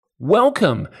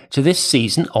Welcome to this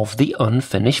season of the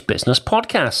Unfinished Business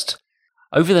Podcast.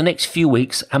 Over the next few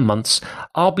weeks and months,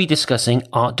 I'll be discussing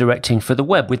art directing for the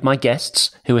web with my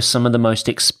guests, who are some of the most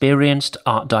experienced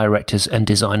art directors and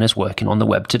designers working on the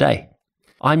web today.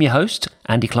 I'm your host,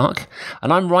 Andy Clark,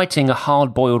 and I'm writing a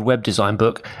hard-boiled web design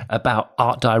book about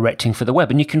art directing for the web,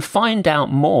 and you can find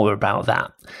out more about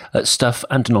that at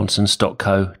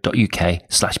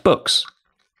stuffandnonsense.co.uk/books.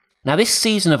 Now, this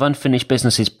season of Unfinished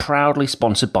Business is proudly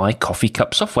sponsored by Coffee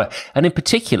Cup Software, and in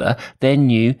particular, their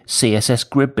new CSS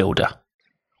Grid Builder.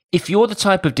 If you're the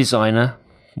type of designer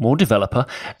or developer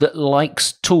that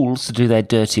likes tools to do their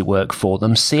dirty work for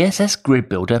them, CSS Grid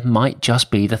Builder might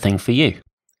just be the thing for you.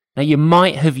 Now, you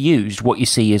might have used What You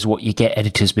See Is What You Get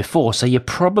editors before, so you're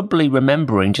probably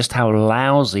remembering just how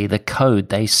lousy the code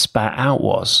they spat out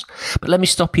was. But let me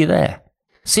stop you there.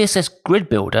 CSS Grid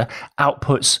Builder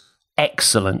outputs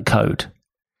excellent code.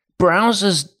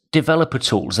 Browsers' developer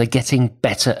tools are getting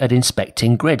better at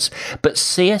inspecting grids, but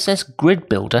CSS Grid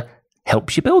Builder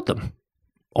helps you build them,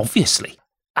 obviously.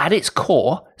 At its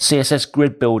core, CSS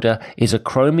Grid Builder is a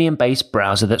Chromium-based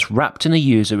browser that's wrapped in a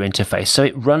user interface, so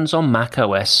it runs on Mac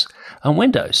OS and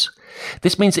Windows.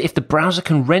 This means that if the browser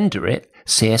can render it,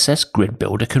 CSS Grid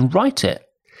Builder can write it.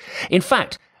 In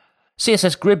fact,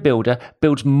 CSS Grid Builder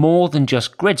builds more than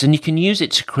just grids, and you can use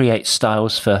it to create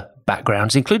styles for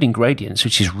backgrounds, including gradients,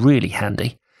 which is really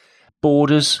handy,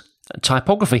 borders, and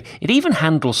typography. It even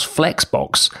handles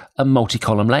flexbox and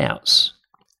multi-column layouts.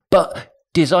 But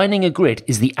designing a grid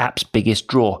is the app's biggest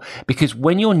draw, because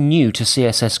when you're new to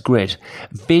CSS Grid,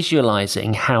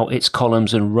 visualizing how its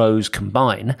columns and rows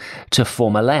combine to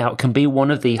form a layout can be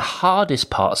one of the hardest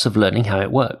parts of learning how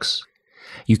it works.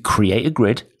 You create a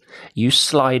grid, use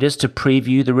sliders to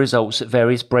preview the results at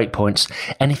various breakpoints,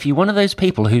 and if you're one of those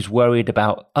people who's worried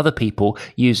about other people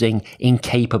using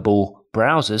incapable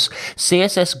browsers,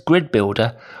 CSS Grid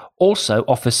Builder also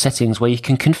offers settings where you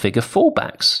can configure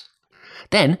fallbacks.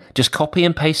 Then just copy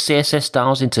and paste CSS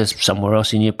styles into somewhere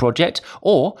else in your project,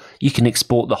 or you can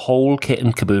export the whole kit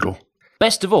and caboodle.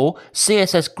 Best of all,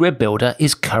 CSS Grid Builder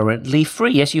is currently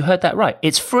free. Yes, you heard that right.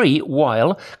 It's free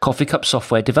while Coffee Cup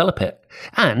Software develop it.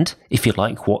 And if you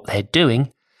like what they're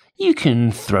doing, you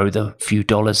can throw the few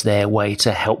dollars their way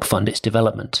to help fund its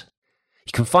development.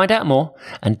 You can find out more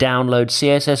and download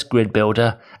CSS Grid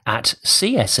Builder at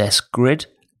cssgrid.cc.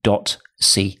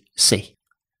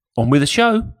 On with the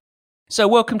show. So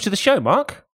welcome to the show,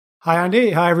 Mark. Hi,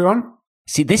 Andy. Hi, everyone.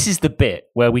 See, this is the bit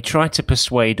where we try to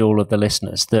persuade all of the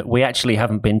listeners that we actually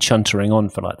haven't been chuntering on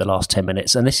for like the last 10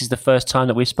 minutes, and this is the first time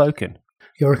that we've spoken.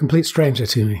 You're a complete stranger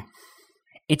to me.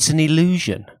 It's an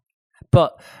illusion.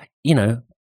 But, you know,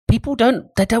 people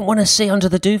don't want to see under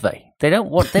the duvet. They don't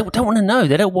want to know.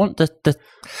 They don't want the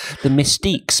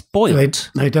mystique spoiled.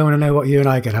 They don't want to know what you and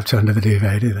I get up to under the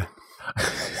duvet, do they?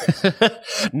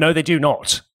 No, they do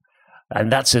not. And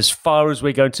that's as far as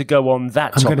we're going to go on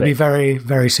that topic. I'm going to be very,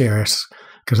 very serious,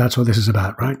 because that's what this is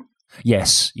about, right?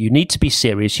 Yes, you need to be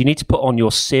serious. You need to put on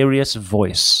your serious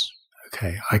voice.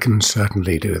 Okay, I can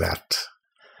certainly do that.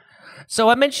 So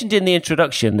I mentioned in the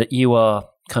introduction that you are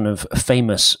kind of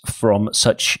famous from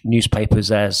such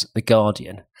newspapers as The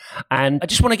Guardian. And I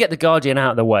just want to get The Guardian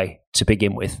out of the way to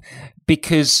begin with,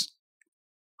 because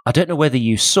I don't know whether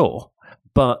you saw,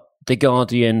 but The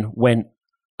Guardian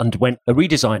underwent a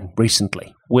redesign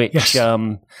recently, which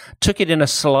took it in a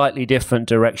slightly different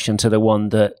direction to the one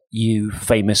that you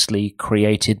famously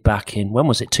created back in, when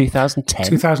was it, 2010?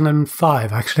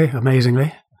 2005, actually,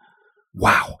 amazingly.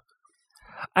 Wow.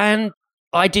 And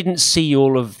I didn't see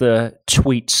all of the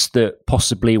tweets that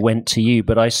possibly went to you,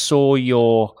 but I saw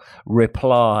your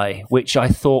reply, which I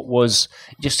thought was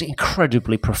just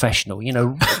incredibly professional, you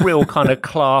know, real kind of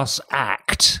class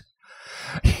act.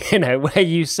 You know, where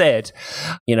you said,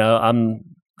 you know, I'm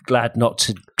glad not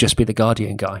to just be the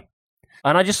Guardian guy.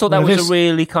 And I just thought that was a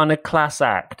really kind of class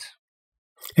act.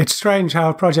 It's strange how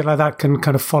a project like that can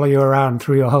kind of follow you around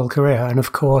through your whole career. And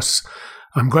of course,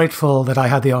 I'm grateful that I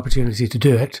had the opportunity to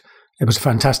do it. It was a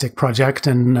fantastic project,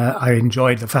 and I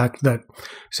enjoyed the fact that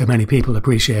so many people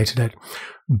appreciated it.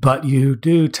 But you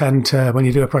do tend to, when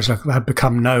you do a project like that,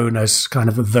 become known as kind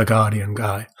of the Guardian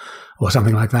guy or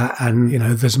something like that. And, you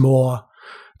know, there's more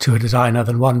to a designer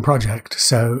than one project.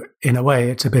 So in a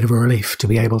way, it's a bit of a relief to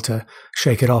be able to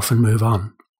shake it off and move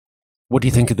on. What do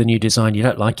you think of the new design? You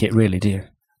don't like it, really, do you?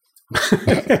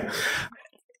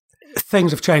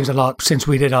 Things have changed a lot since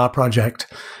we did our project.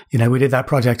 You know, we did that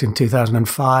project in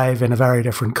 2005 in a very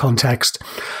different context.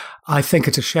 I think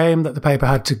it's a shame that the paper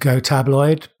had to go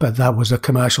tabloid, but that was a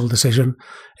commercial decision.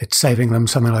 It's saving them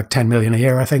something like 10 million a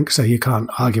year, I think, so you can't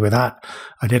argue with that.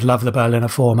 I did love the Berliner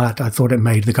format. I thought it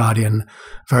made The Guardian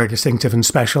very distinctive and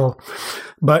special.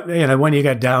 But, when you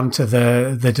get down to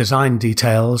the design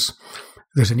details,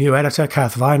 there's a new editor,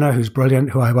 Kath Weiner, who's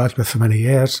brilliant, who I worked with for many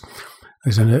years.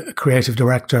 There's a creative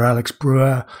director, Alex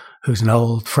Brewer, who's an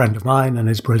old friend of mine and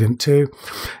is brilliant too,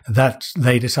 that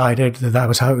they decided that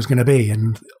was how it was going to be,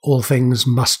 and all things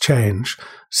must change.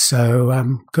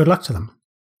 So good luck to them.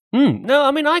 No, I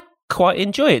mean, I quite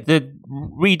enjoy it. The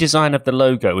redesign of the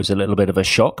logo was a little bit of a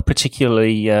shock,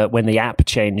 particularly when the app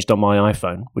changed on my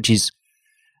iPhone, which is,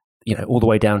 all the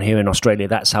way down here in Australia.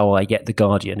 That's how I get The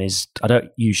Guardian. Is I don't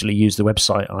usually use the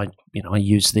website. I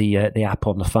use the app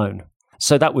on the phone.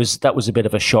 So that was a bit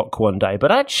of a shock one day,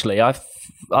 but actually I've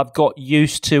got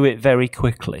used to it very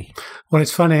quickly. Well,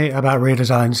 it's funny about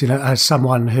redesigns, as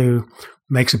someone who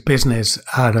makes a business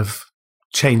out of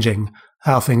changing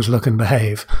how things look and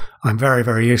behave, I'm very,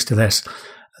 very used to this,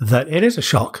 that it is a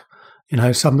shock.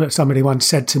 Somebody once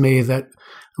said to me that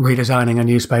redesigning a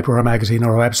newspaper or a magazine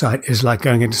or a website is like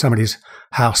going into somebody's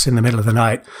house in the middle of the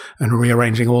night and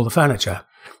rearranging all the furniture.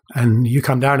 And you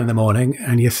come down in the morning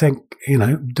and you think,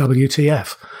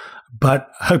 WTF. But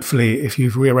hopefully, if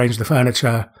you've rearranged the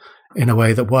furniture in a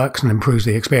way that works and improves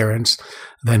the experience,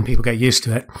 then people get used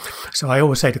to it. So I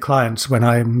always say to clients when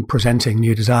I'm presenting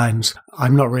new designs,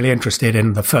 I'm not really interested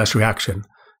in the first reaction,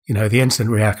 the instant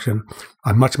reaction.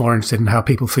 I'm much more interested in how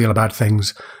people feel about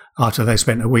things after they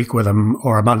spent a week with them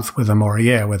or a month with them or a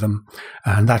year with them.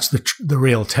 And that's the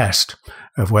real test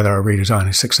of whether a redesign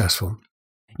is successful.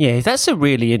 Yeah, that's a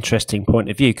really interesting point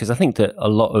of view, because I think that a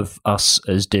lot of us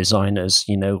as designers,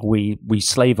 we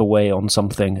slave away on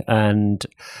something and,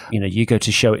 you go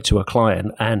to show it to a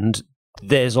client and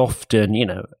there's often,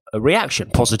 a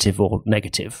reaction, positive or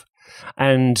negative.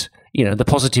 And, the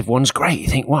positive one's great. You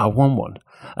think, wow, won one.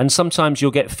 And sometimes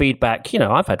you'll get feedback.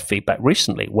 I've had feedback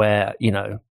recently where,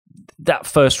 that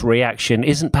first reaction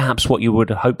isn't perhaps what you would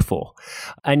hope for.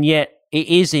 And yet it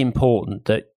is important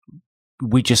that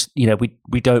we just,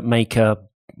 we don't make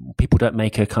people don't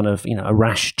make a kind of, a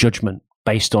rash judgment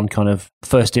based on kind of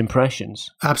first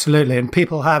impressions. Absolutely. And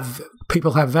people have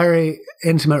very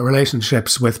intimate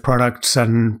relationships with products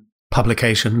and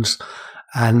publications.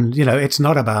 And, it's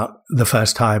not about the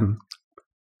first time.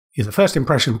 The first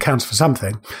impression counts for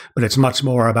something, but it's much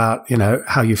more about,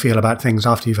 how you feel about things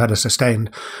after you've had a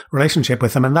sustained relationship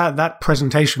with them. And that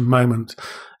presentation moment,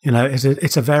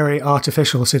 it's a very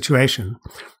artificial situation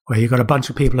where you've got a bunch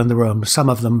of people in the room, some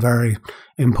of them very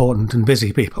important and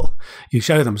busy people. You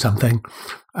show them something.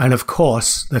 And of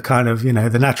course, the kind of,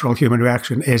 the natural human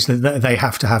reaction is that they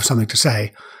have to have something to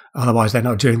say. Otherwise, they're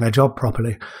not doing their job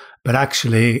properly. But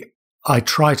actually, I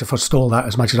try to forestall that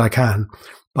as much as I can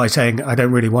by saying I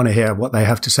don't really want to hear what they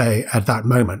have to say at that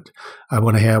moment. I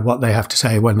want to hear what they have to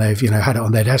say when they've, had it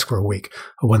on their desk for a week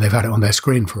or when they've had it on their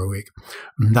screen for a week.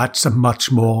 And that's a much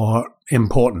more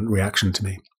important reaction to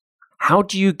me. How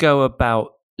do you go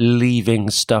about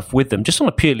leaving stuff with them? Just on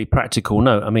a purely practical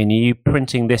note, are you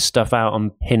printing this stuff out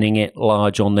and pinning it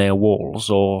large on their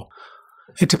walls, or?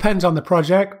 It depends on the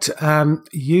project.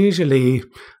 Usually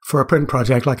for a print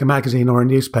project like a magazine or a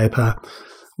newspaper,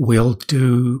 we'll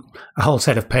do a whole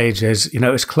set of pages,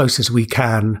 as close as we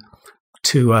can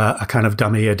to a kind of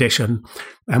dummy edition.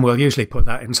 And we'll usually put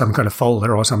that in some kind of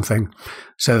folder or something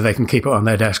so that they can keep it on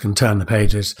their desk and turn the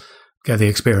pages, get the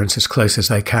experience as close as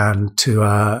they can to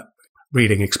a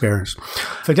reading experience.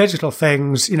 For digital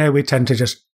things, we tend to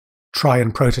just try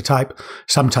and prototype.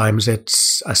 Sometimes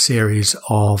it's a series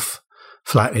of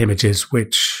flat images,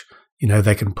 which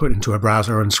they can put into a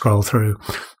browser and scroll through.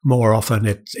 More often,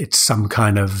 it's some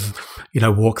kind of,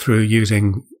 walkthrough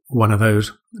using one of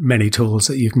those many tools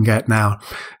that you can get now,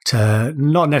 to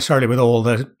not necessarily with all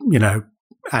the,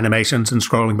 animations and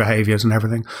scrolling behaviors and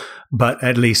everything, but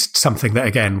at least something that,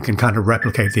 again, can kind of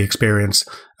replicate the experience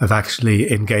of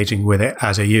actually engaging with it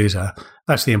as a user.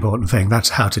 That's the important thing. That's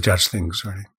how to judge things,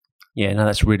 really. Yeah, no,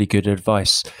 that's really good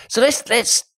advice. So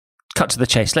let's cut to the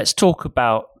chase. Let's talk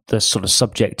about the sort of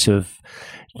subject of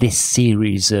this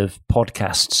series of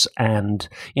podcasts. And,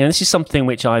 this is something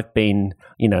which I've been,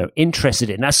 interested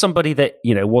in. As somebody that,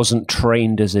 wasn't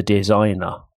trained as a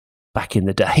designer back in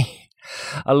the day,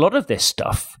 a lot of this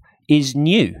stuff is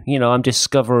new. I'm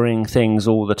discovering things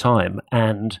all the time.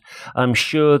 And I'm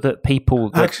sure that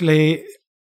people... Actually,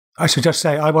 I should just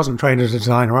say I wasn't trained as a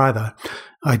designer either.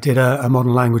 I did a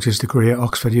modern languages degree at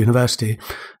Oxford University.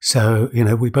 So,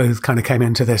 we both kind of came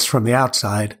into this from the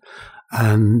outside.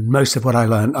 And most of what I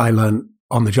learned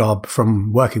on the job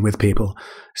from working with people.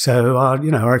 So,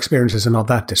 our experiences are not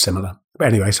that dissimilar. But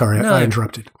anyway, sorry, I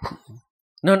interrupted.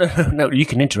 No, you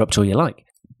can interrupt all you like.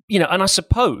 And I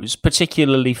suppose,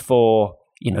 particularly for,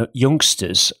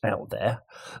 youngsters out there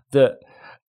that,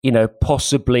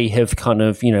 possibly have kind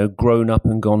of, grown up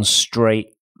and gone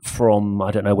straight from,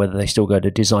 I don't know whether they still go to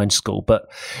design school, but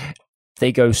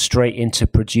they go straight into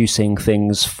producing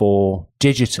things for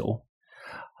digital.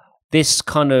 This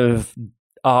kind of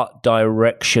art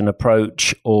direction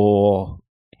approach or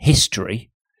history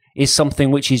is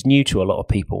something which is new to a lot of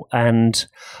people. And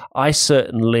I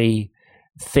certainly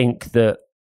think that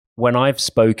when I've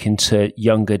spoken to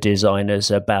younger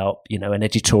designers about, an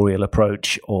editorial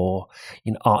approach or,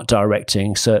 art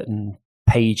directing certain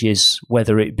pages,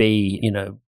 whether it be,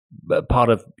 part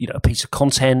of, a piece of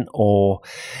content or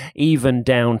even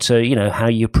down to, how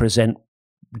you present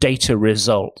data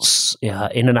results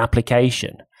in an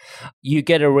application, you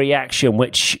get a reaction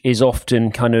which is often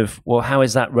kind of, well, how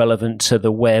is that relevant to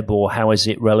the web, or how is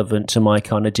it relevant to my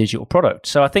kind of digital product?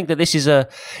 So I think that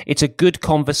it's a good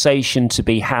conversation to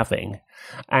be having.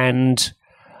 And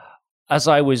as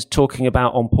I was talking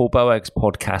about on Paul Boag's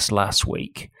podcast last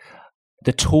week,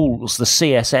 the tools, the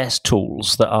CSS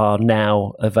tools that are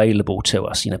now available to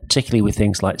us, particularly with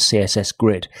things like CSS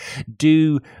Grid,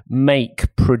 do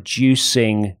make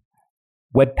producing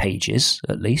web pages,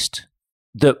 at least,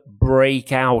 that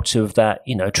break out of that,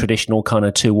 traditional kind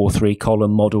of 2 or 3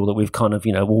 column model that we've kind of,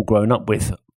 all grown up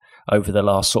with over the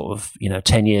last sort of,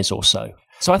 10 years or so.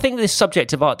 So I think this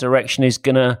subject of art direction is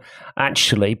going to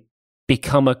actually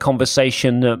become a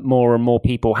conversation that more and more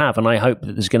people have. And I hope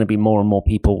that there's going to be more and more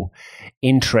people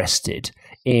interested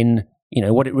in,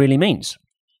 what it really means.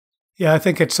 Yeah, I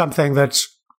think it's something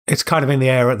it's kind of in the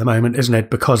air at the moment, isn't it?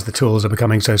 Because the tools are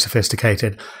becoming so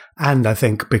sophisticated. And I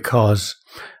think because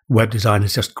web design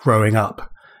is just growing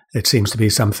up, it seems to be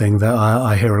something that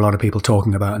I hear a lot of people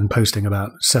talking about and posting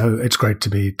about. So it's great to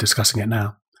be discussing it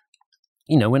now.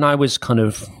 When I was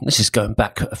this is going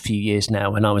back a few years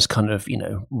now, when I was kind of,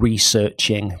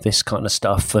 researching this kind of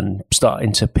stuff and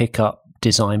starting to pick up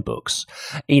design books,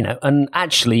 and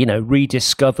actually,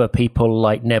 rediscover people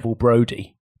like Neville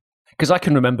Brody. Because I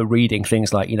can remember reading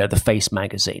things like, the Face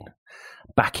magazine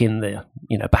back in the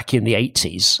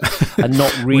 80s and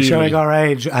not really. We're showing our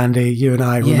age, Andy, you and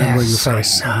I, remembering your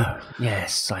face.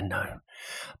 Yes, I know.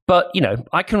 But,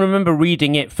 I can remember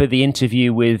reading it for the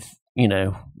interview with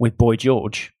Boy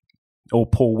George or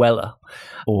Paul Weller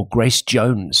or Grace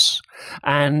Jones.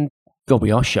 And God,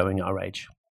 we are showing our age.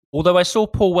 Although I saw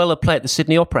Paul Weller play at the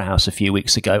Sydney Opera House a few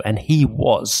weeks ago, and he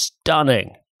was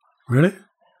stunning. Really?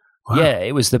 Wow. Yeah,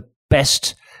 it was the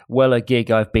best Weller gig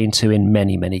I've been to in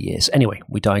many, many years. Anyway,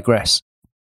 we digress.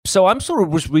 So I'm sort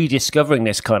of was rediscovering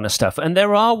this kind of stuff, and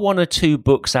there are 1 or 2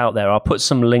 books out there. I'll put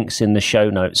some links in the show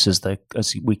notes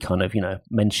as we kind of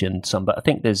mentioned some. But I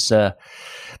think there's a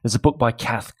book by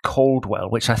Kath Caldwell,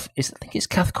 which I think it's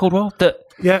Kath Caldwell.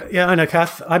 Yeah, I know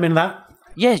Kath. I'm in that.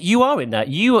 Yeah, you are in that.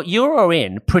 You are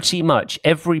in pretty much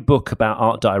every book about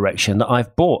art direction that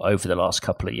I've bought over the last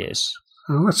couple of years.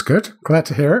 Oh, that's good. Glad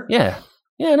to hear it.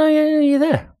 Yeah, no, you're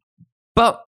there.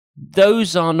 But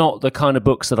those are not the kind of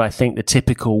books that I think the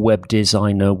typical web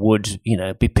designer would,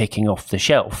 be picking off the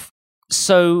shelf.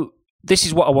 So this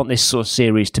is what I want this sort of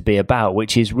series to be about,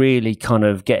 which is really kind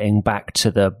of getting back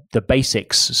to the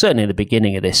basics, certainly at the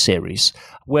beginning of this series,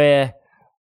 where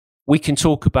we can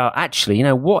talk about actually,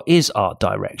 what is art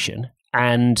direction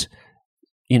and,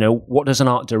 what does an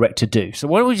art director do? So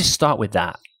why don't we just start with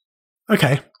that?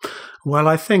 Okay. Well,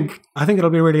 I think it'll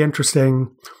be really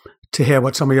interesting to hear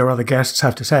what some of your other guests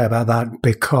have to say about that,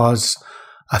 because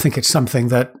I think it's something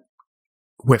that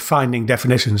we're finding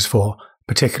definitions for,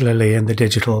 particularly in the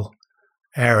digital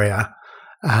area.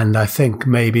 And I think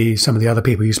maybe some of the other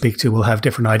people you speak to will have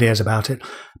different ideas about it,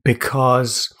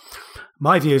 because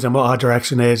my views on what art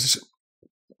direction is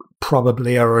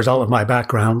probably are a result of my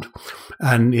background.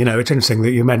 And, it's interesting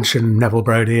that you mentioned Neville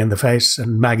Brody and The Face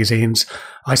and magazines.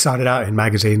 I started out in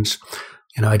magazines.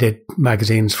 I did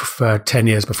magazines for 10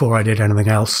 years before I did anything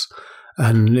else.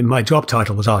 And my job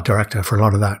title was art director for a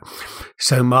lot of that.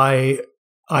 So my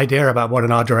idea about what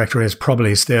an art director is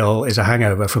probably still is a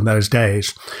hangover from those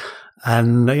days.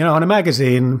 And, on a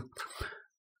magazine,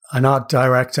 an art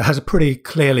director has a pretty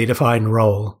clearly defined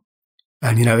role.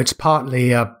 And, it's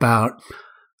partly about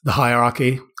the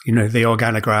hierarchy, the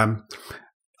organogram.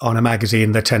 On a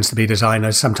magazine, there tends to be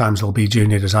designers. Sometimes there'll be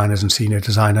junior designers and senior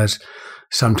designers.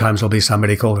 Sometimes there'll be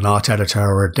somebody called an art editor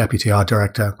or a deputy art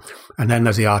director. And then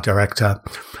there's the art director.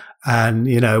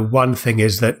 And, one thing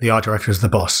is that the art director is the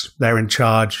boss. They're in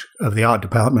charge of the art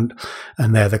department,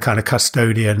 and they're the kind of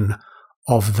custodian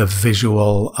of the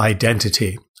visual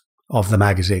identity of the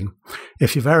magazine.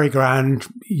 If you're very grand,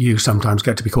 you sometimes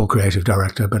get to be called creative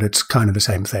director, but it's kind of the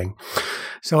same thing.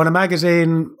 So on a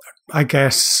magazine, I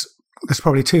guess there's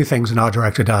probably two things an art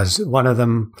director does. One of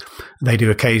them they do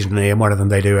occasionally, and one of them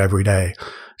they do every day.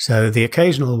 So the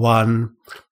occasional one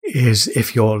is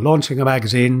if you're launching a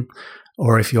magazine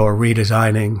or if you're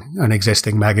redesigning an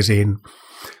existing magazine,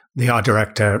 the art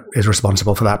director is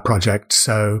responsible for that project.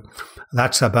 So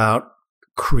that's about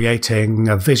creating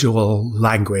a visual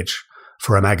language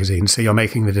for a magazine. So you're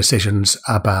making the decisions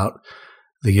about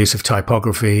the use of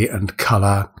typography and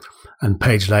color and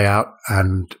page layout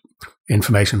and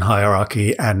information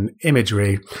hierarchy and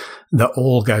imagery that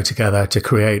all go together to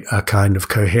create a kind of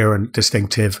coherent,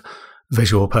 distinctive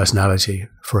visual personality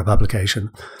for a publication.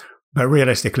 But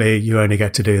realistically, you only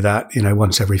get to do that,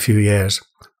 once every few years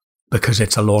because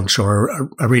it's a launch or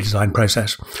a redesign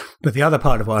process. But the other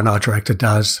part of what an art director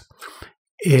does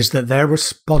is that they're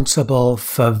responsible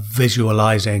for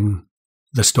visualizing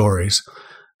the stories.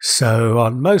 So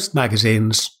on most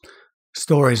magazines,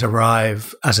 stories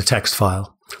arrive as a text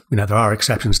file. There are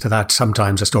exceptions to that.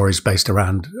 Sometimes a story is based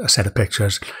around a set of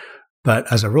pictures.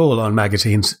 But as a rule on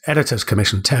magazines, editors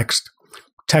commission text.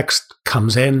 Text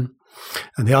comes in,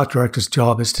 and the art director's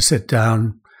job is to sit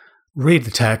down, read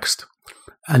the text,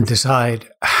 and decide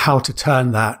how to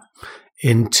turn that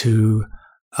into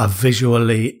a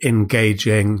visually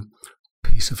engaging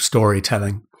piece of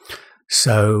storytelling.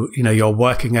 So, you're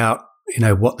working out,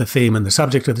 what the theme and the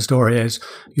subject of the story is.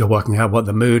 You're working out what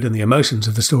the mood and the emotions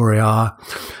of the story are.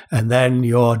 And then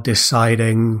you're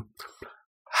deciding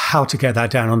how to get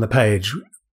that down on the page,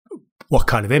 what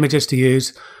kind of images to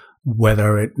use,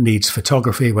 whether it needs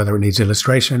photography, whether it needs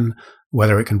illustration,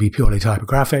 whether it can be purely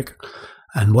typographic.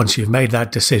 And once you've made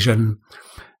that decision,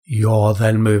 you're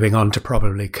then moving on to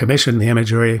probably commission the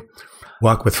imagery,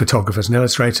 work with photographers and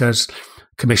illustrators,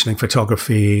 commissioning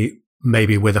photography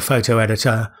maybe with a photo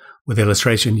editor. With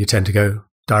illustration, you tend to go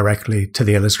directly to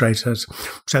the illustrators.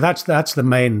 So that's the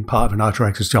main part of an art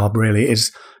director's job, really,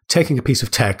 is taking a piece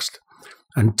of text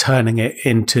and turning it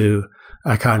into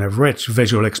a kind of rich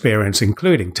visual experience,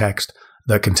 including text,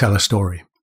 that can tell a story.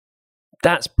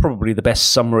 That's probably the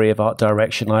best summary of art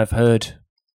direction I've heard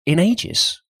in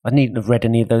ages. I needn't have read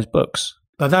any of those books.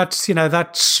 But that's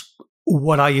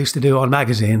what I used to do on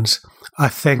magazines. I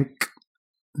think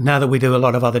now that we do a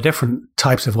lot of other different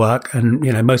types of work, and,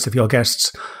 most of your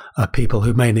guests are people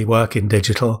who mainly work in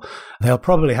digital, they'll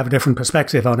probably have a different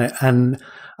perspective on it. And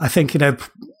I think, an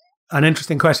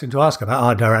interesting question to ask about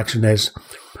art direction is,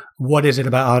 what is it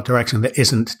about art direction that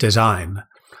isn't design?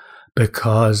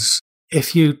 Because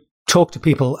if you talk to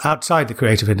people outside the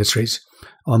creative industries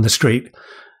on the street,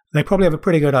 they probably have a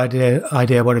pretty good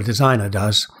idea what a designer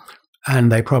does,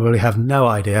 and they probably have no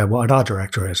idea what an art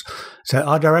director is. So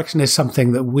art direction is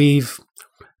something that we've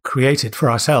created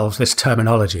for ourselves, this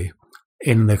terminology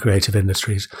in the creative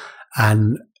industries.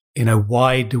 And,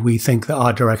 why do we think that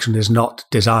art direction is not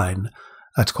design?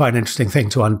 That's quite an interesting thing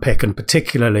to unpick, and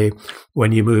particularly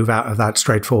when you move out of that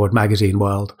straightforward magazine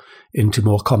world into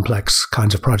more complex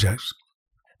kinds of projects.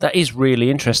 That is really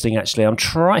interesting, actually. I'm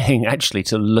trying,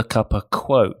 to look up a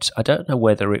quote. I don't know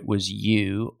whether it was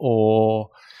you or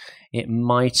it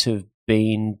might have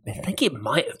been,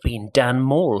 Dan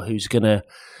Moore, who's going to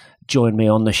join me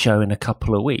on the show in a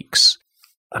couple of weeks.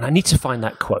 And I need to find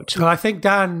that quote. Well, I think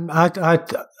Dan,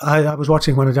 I was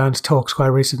watching one of Dan's talks quite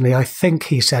recently. I think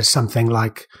he said something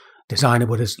like, design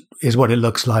is what it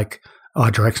looks like,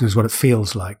 art direction is what it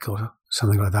feels like, or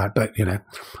something like that. But,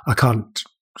 I can't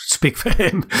speak for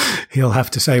him. He'll have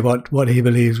to say what he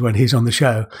believes when he's on the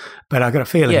show. But I got a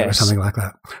feeling it was something like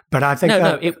that. But I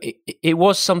think it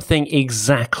was something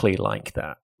exactly like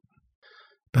that.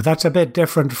 But that's a bit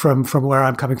different from where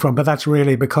I'm coming from. But that's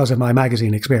really because of my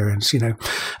magazine experience,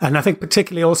 And I think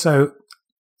particularly also,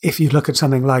 if you look at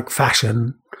something like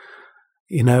fashion,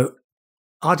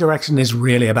 art direction is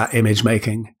really about image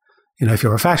making. If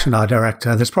you're a fashion art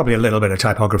director, there's probably a little bit of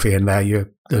typography in there.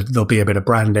 There'll be a bit of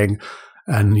branding,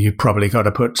 and you probably got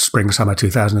to put spring, summer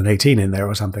 2018 in there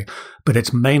or something. But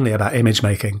it's mainly about image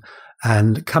making.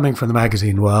 And coming from the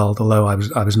magazine world, although I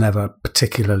was never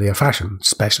particularly a fashion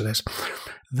specialist,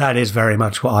 that is very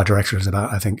much what art direction is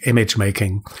about, I think, image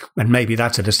making. And maybe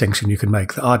that's a distinction you can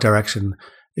make. The art direction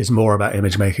is more about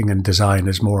image making and design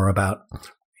is more about,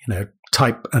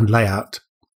 type and layout.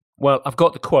 Well, I've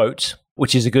got the quote,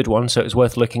 which is a good one, so it's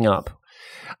worth looking up.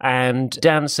 And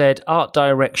Dan said, art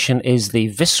direction is the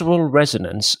visceral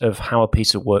resonance of how a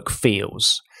piece of work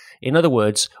feels. In other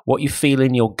words, what you feel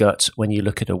in your gut when you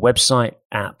look at a website,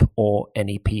 app, or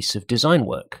any piece of design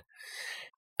work.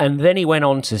 And then he went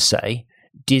on to say,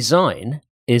 Design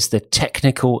is the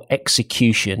technical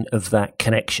execution of that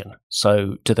connection.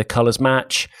 So do the colors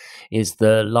match? Is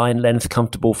the line length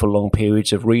comfortable for long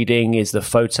periods of reading? Is the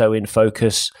photo in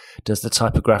focus? Does the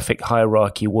typographic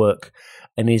hierarchy work?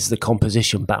 And is the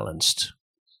composition balanced?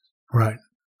 Right.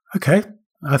 Okay.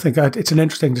 I think it's an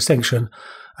interesting distinction.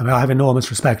 I mean, I have enormous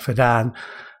respect for Dan.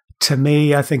 To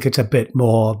me, I think it's a bit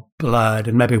more blurred,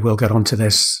 and maybe we'll get onto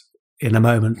this in a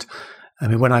moment. I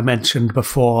mean, when I mentioned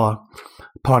before,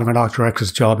 part of an art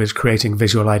director's job is creating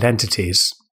visual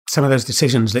identities. Some of those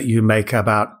decisions that you make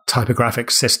about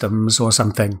typographic systems or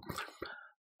something,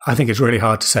 I think it's really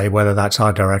hard to say whether that's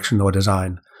art direction or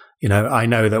design. You know, I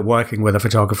know that working with a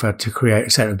photographer to create a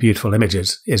set of beautiful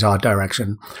images is art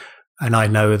direction. And I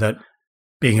know that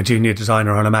being a junior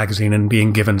designer on a magazine and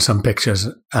being given some pictures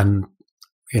and,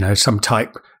 you know, some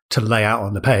type to lay out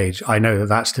on the page, I know that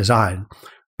that's design.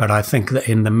 But I think that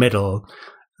in the middle,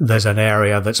 there's an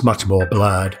area that's much more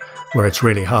blurred where it's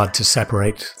really hard to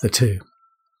separate the two.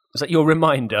 Is that your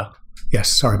reminder?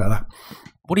 Yes, sorry about that.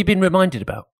 What have you been reminded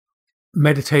about?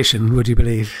 Meditation, would you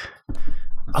believe?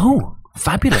 Oh,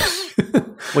 fabulous.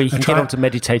 Well, you can get on to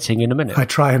meditating in a minute. I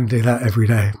try and do that every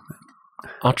day.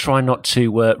 I'll try not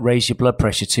to raise your blood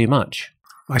pressure too much.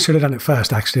 I should have done it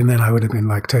first, actually, and then I would have been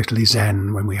like totally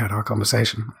zen when we had our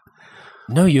conversation.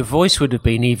 No, your voice would have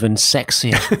been even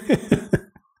sexier.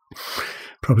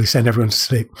 Probably send everyone to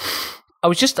sleep. I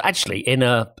was just actually in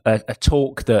a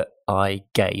talk that I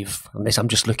gave, and this I'm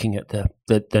just looking at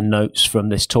the notes from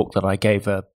this talk that I gave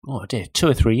 2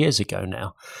 or 3 years ago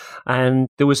now, and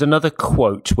there was another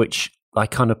quote which I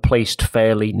kind of placed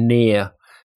fairly near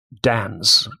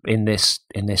Dan's in this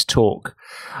talk,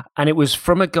 and it was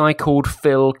from a guy called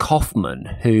Phil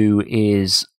Kaufman, who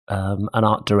is an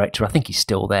art director. I think he's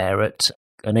still there at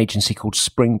an agency called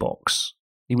Springbox.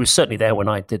 He was certainly there when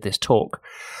I did this talk.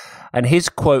 And his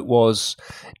quote was,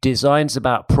 "Design's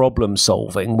about problem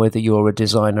solving, whether you're a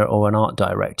designer or an art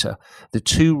director. The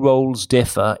two roles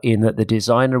differ in that the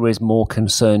designer is more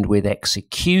concerned with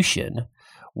execution,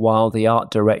 while the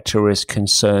art director is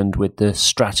concerned with the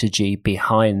strategy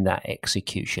behind that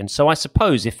execution." So I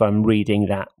suppose if I'm reading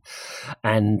that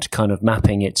and kind of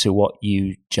mapping it to what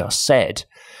you just said,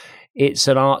 it's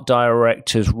an art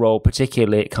director's role,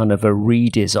 particularly at kind of a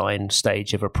redesign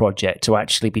stage of a project, to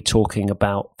actually be thinking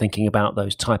about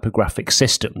those typographic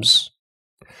systems,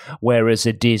 whereas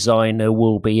a designer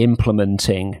will be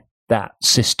implementing that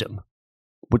system.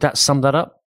 Would that sum that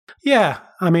up? Yeah.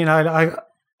 I mean, I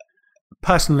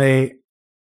personally,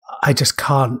 I just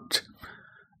can't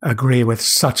agree with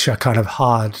such a kind of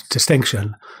hard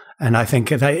distinction. And I think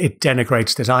that it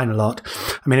denigrates design a lot.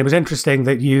 I mean, it was interesting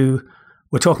that you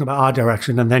were talking about art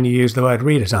direction and then you used the word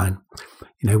redesign.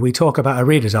 You know, we talk about a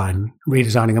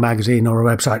redesigning a magazine or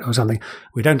a website or something.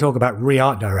 We don't talk about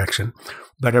art direction,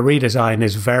 but a redesign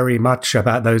is very much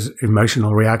about those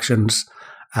emotional reactions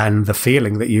and the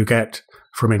feeling that you get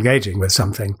from engaging with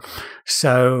something.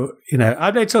 So, you know,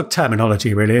 it's sort of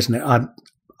terminology really, isn't it?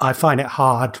 I find it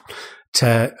hard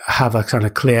to have a kind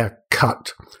of clear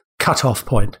cut-off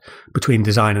point between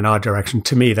design and art direction.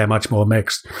 To me, they're much more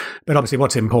mixed. But obviously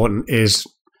what's important is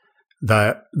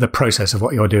the process of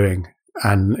what you're doing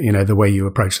and, you know, the way you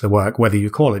approach the work, whether you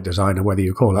call it design or whether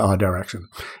you call it art direction.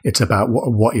 It's about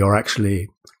what you're actually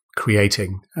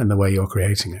creating and the way you're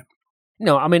creating it.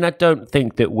 No, I mean, I don't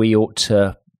think that we ought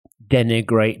to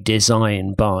denigrate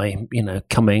design by, you know,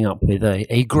 coming up with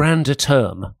a grander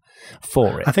term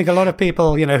for it. I think a lot of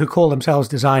people, you know, who call themselves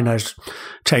designers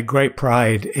take great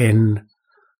pride in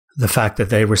the fact that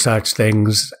they research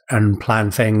things and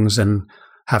plan things and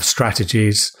have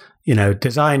strategies. You know,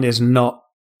 design is not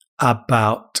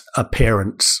about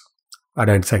appearance, I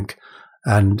don't think.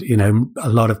 And, you know, a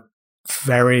lot of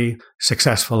very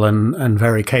successful and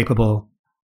very capable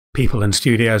people in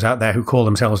studios out there who call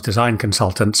themselves design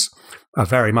consultants are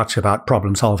very much about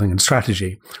problem solving and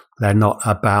strategy. They're not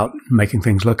about making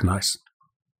things look nice.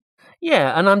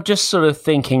 Yeah, and I'm just sort of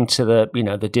thinking to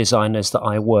the designers that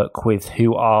I work with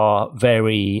who are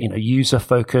very, you know, user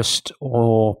focused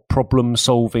or problem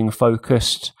solving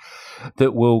focused,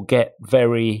 that will get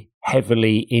very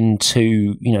heavily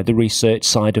into, you know, the research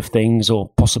side of things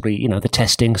or possibly, you know, the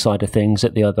testing side of things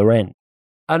at the other end.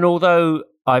 And although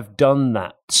I've done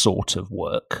that sort of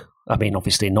work, I mean,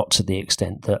 obviously not to the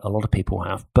extent that a lot of people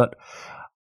have, but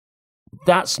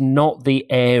that's not the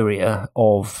area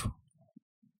of,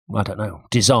 I don't know,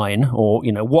 design or,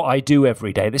 you know, what I do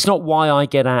every day. That's not why I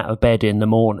get out of bed in the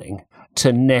morning,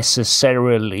 to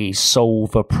necessarily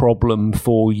solve a problem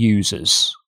for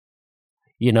users.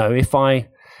 You know, if I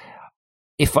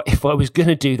if I was going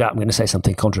to do that, I'm going to say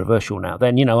something controversial now.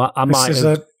 Then I might. This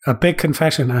is a big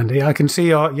confession, Andy. I can see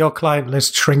your client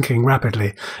list shrinking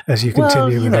rapidly as you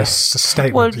continue with this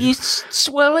statement.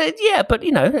 Yeah, but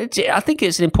I think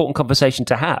it's an important conversation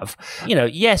to have.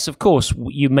 Yes, of course,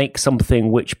 you make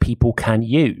something which people can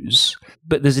use,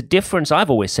 but there's a difference. I've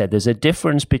always said there's a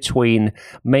difference between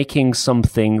making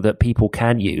something that people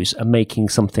can use and making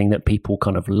something that people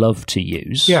kind of love to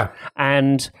use. Yeah,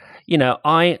 and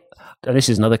and this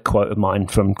is another quote of mine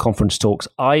from conference talks.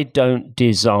 I don't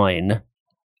design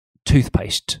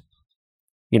toothpaste.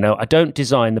 I don't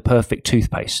design the perfect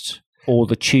toothpaste or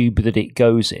the tube that it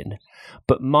goes in,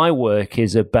 but my work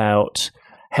is about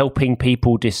helping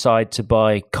people decide to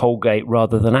buy Colgate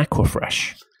rather than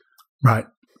Aquafresh. Right.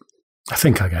 I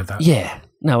think I get that. Yeah.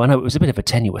 No, I know it was a bit of a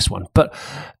tenuous one, but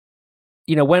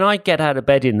when I get out of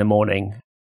bed in the morning,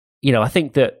 I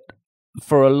think that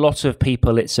for a lot of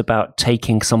people, it's about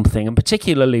taking something, and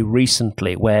particularly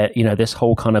recently where, this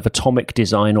whole kind of atomic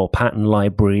design or pattern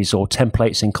libraries or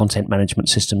templates in content management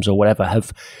systems or whatever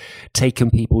have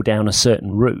taken people down a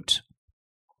certain route.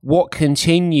 What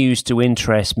continues to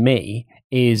interest me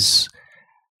is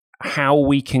how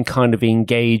we can kind of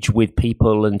engage with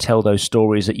people and tell those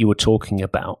stories that you were talking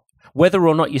about. Whether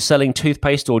or not you're selling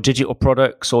toothpaste or digital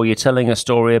products, or you're telling a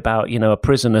story about, a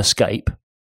prison escape,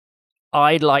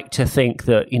 I'd like to think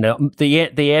that,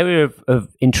 the area of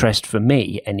interest for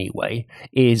me anyway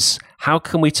is how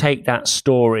can we take that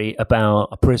story about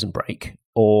a prison break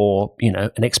or,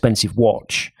 an expensive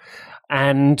watch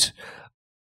and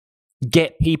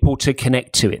get people to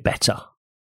connect to it better.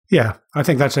 Yeah, I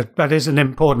think that is an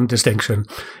important distinction.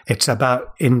 It's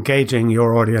about engaging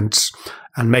your audience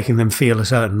and making them feel a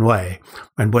certain way.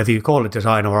 And whether you call it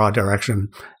design or art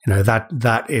direction,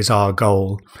 that is our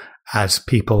goal as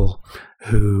people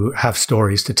who have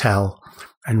stories to tell,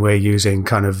 and we're using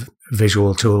kind of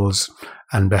visual tools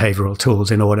and behavioral tools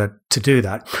in order to do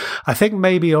that. I think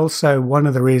maybe also one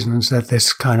of the reasons that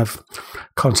this kind of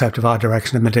concept of art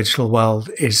direction in the digital world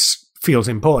feels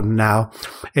important now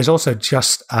is also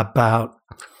just about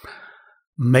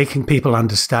making people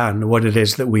understand what it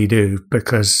is that we do,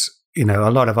 because, a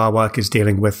lot of our work is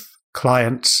dealing with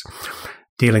clients,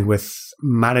 dealing with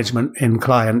management in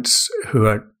clients who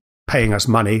are paying us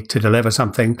money to deliver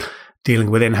something, dealing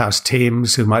with in-house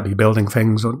teams who might be building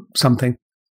things or something.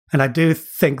 And I do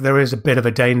think there is a bit of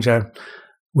a danger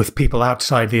with people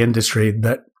outside the industry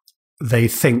that they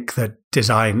think that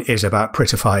design is about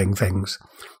prettifying things.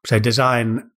 So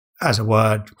design as a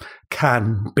word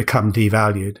can become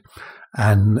devalued.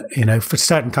 And, for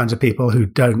certain kinds of people who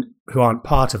aren't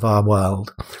part of our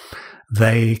world,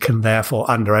 they can therefore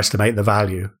underestimate the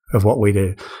value of what we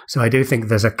do. So I do think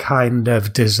there's a kind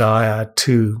of desire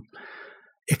to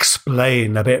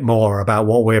explain a bit more about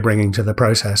what we're bringing to the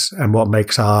process and what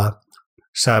makes our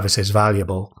services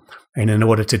valuable. And in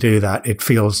order to do that, it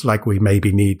feels like we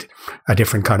maybe need a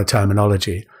different kind of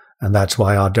terminology. And that's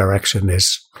why our direction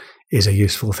is a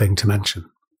useful thing to mention.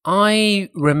 I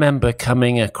remember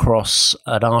coming across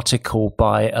an article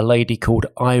by a lady called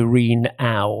Irene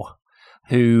Au,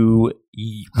 who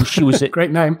she was at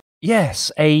great name.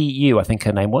 Yes, AU, I think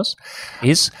her name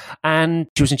is. And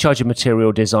she was in charge of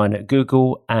material design at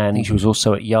Google, and she was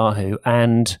also at Yahoo.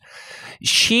 And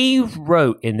she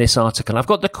wrote in this article, I've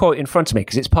got the quote in front of me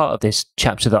because it's part of this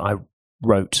chapter that I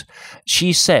wrote.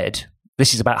 She said,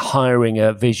 this is about hiring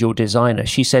a visual designer.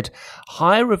 She said,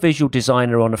 hire a visual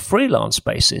designer on a freelance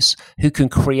basis who can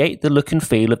create the look and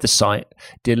feel of the site,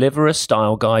 deliver a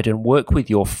style guide, and work with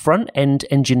your front-end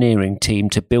engineering team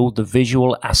to build the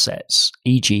visual assets,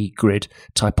 e.g. grid,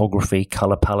 typography,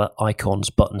 color palette,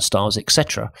 icons, button styles,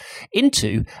 etc.,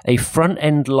 into a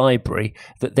front-end library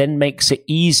that then makes it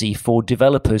easy for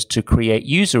developers to create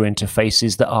user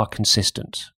interfaces that are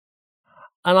consistent.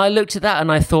 And I looked at that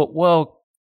and I thought, well,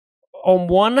 on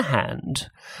one hand,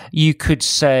 you could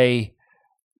say,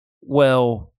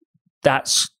 well,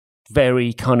 that's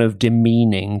very kind of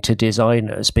demeaning to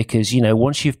designers because,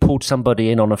 once you've pulled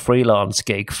somebody in on a freelance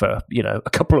gig for, a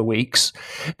couple of weeks,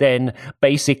 then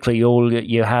basically all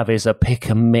you have is a pick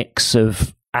and mix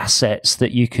of assets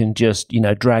that you can just,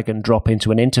 drag and drop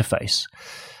into an interface,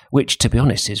 which, to be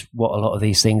honest, is what a lot of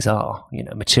these things are,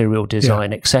 material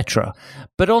design, etc.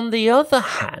 But on the other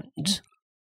hand,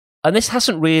 and this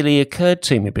hasn't really occurred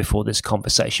to me before this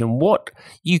conversation, what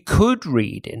you could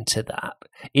read into that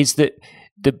is that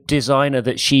the designer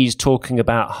that she's talking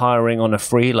about hiring on a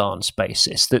freelance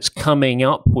basis that's coming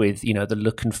up with, the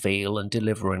look and feel and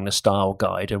delivering the style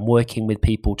guide and working with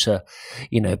people to,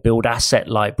 build asset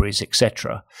libraries,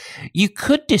 etc. You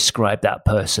could describe that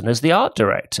person as the art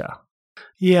director.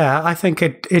 Yeah, I think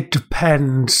it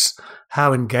depends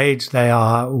how engaged they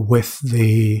are with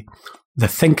the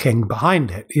thinking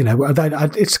behind it.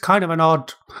 It's kind of an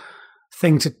odd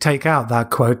thing to take out, that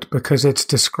quote, because it's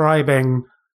describing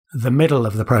the middle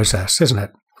of the process, isn't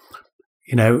it?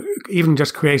 Even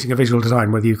just creating a visual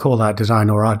design, whether you call that design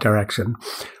or art direction,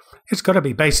 it's got to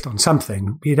be based on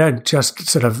something. You don't just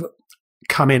sort of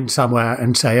come in somewhere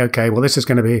and say, okay, well, this is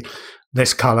going to be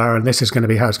this color and this is going to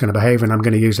be how it's going to behave, and I'm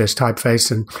going to use this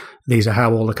typeface, and these are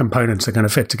how all the components are going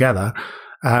to fit together.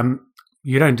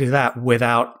 You don't do that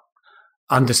without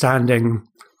understanding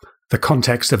the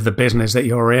context of the business that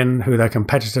you're in, who their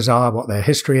competitors are, what their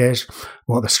history is,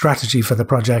 what the strategy for the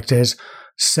project is.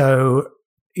 So,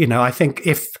 I think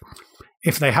if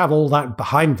they have all that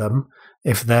behind them,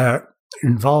 if they're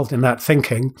involved in that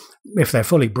thinking, if they're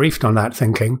fully briefed on that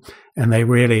thinking, and they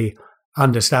really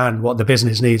understand what the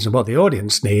business needs and what the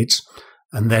audience needs,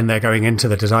 and then they're going into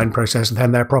the design process,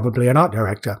 then they're probably an art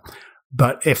director.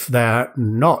 But if they're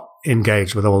not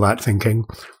engaged with all that thinking,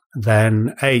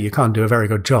 then A, you can't do a very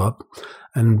good job,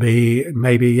 and B,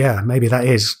 maybe that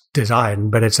is design,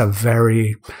 but it's a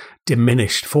very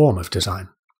diminished form of design.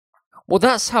 Well,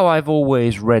 that's how I've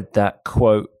always read that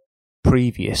quote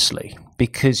previously,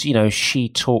 because, she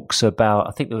talks about,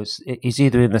 I think it's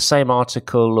either in the same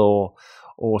article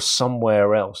or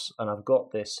somewhere else, and I've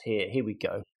got this here. Here we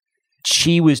go.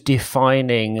 She was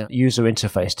defining user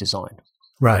interface design.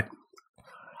 Right.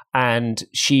 And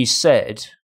she said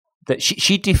that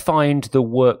she defined the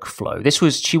workflow.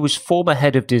 She was former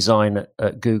head of design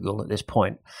at Google at this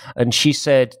point, and she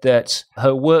said that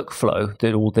her workflow,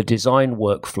 or the design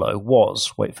workflow,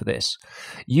 was, wait for this,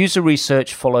 user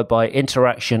research followed by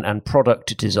interaction and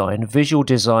product design, visual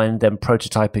design, then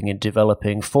prototyping and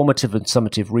developing, formative and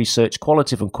summative research,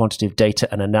 qualitative and quantitative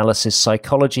data and analysis,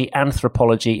 psychology,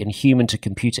 anthropology, and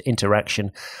human-to-computer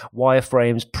interaction,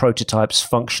 wireframes, prototypes,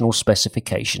 functional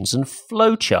specifications, and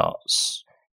flowcharts.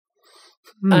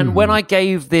 And when I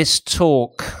gave this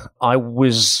talk, I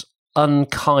was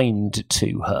unkind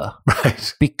to her.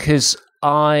 Right. Because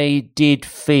I did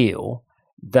feel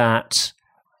that,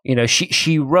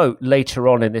 she wrote later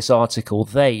on in this article,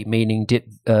 they, meaning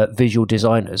visual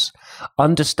designers,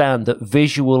 understand that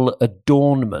visual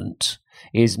adornment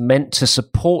is meant to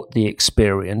support the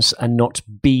experience and not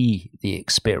be the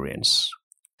experience.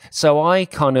 So I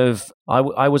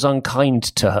was unkind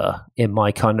to her in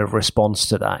my kind of response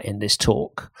to that in this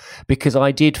talk, because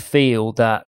I did feel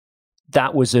that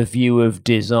was a view of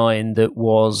design that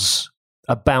was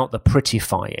about the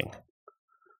prettifying.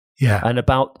 Yeah. And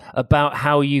about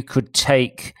how you could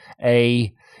take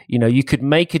you could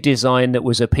make a design that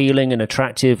was appealing and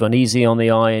attractive and easy on the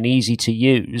eye and easy to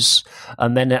use,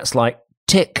 and then that's like,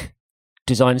 tick.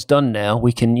 Design's done now.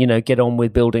 We can, get on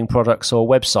with building products or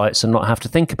websites and not have to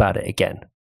think about it again.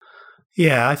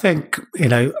 Yeah, I think,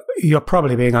 you're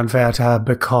probably being unfair to her,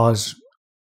 because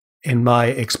in my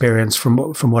experience from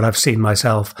what I've seen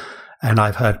myself, and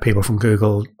I've heard people from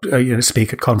Google,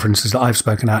 speak at conferences that I've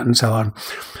spoken at and so on,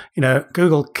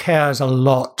 Google cares a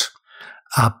lot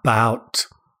about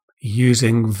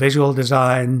using visual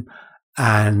design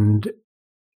and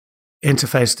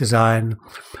interface design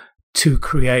to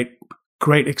create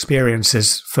great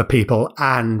experiences for people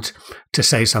and to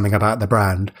say something about the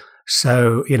brand.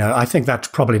 So, I think that's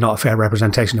probably not a fair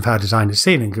representation of how design is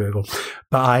seen in Google.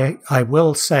 But I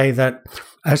will say that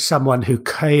as someone who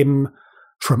came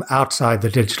from outside the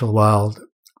digital world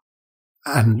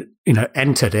and,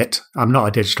 entered it, I'm not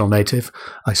a digital native.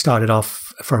 I started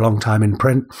off for a long time in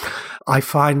print. I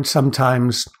find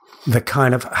sometimes the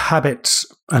kind of habits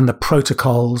and the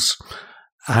protocols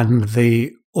and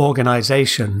the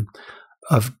organization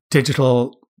of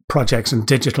digital projects and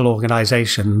digital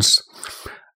organizations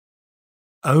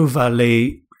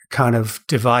overly kind of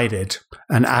divided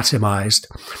and atomized.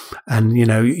 And,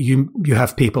 you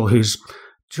have people whose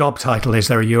job title is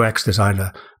they're a UX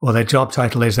designer, or their job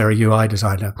title is they're a UI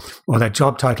designer, or their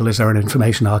job title is they're an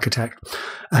information architect.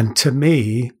 And to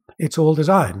me, it's all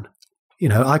design.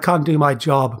 I can't do my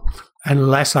job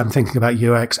unless I'm thinking about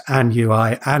UX and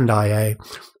UI and IA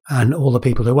and all the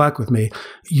people who work with me.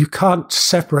 You can't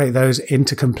separate those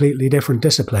into completely different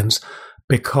disciplines,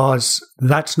 because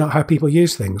that's not how people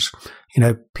use things.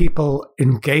 People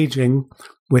engaging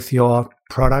with your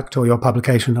product or your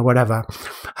publication or whatever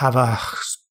have I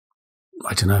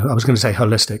was going to say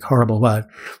holistic, horrible word,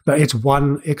 but it's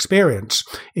one experience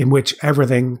in which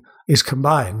everything is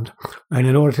combined. And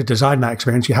in order to design that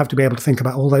experience, you have to be able to think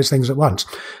about all those things at once.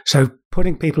 So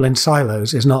putting people in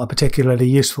silos is not a particularly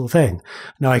useful thing.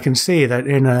 Now, I can see that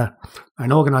in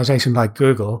an organization like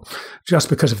Google, just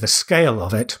because of the scale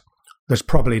of it, there's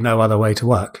probably no other way to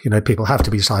work. People have to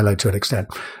be siloed to an extent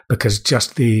because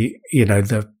just the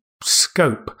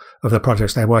scope of the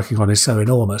projects they're working on is so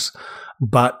enormous.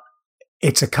 But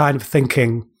it's a kind of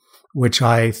thinking which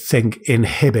I think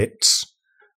inhibits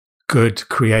good,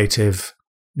 creative,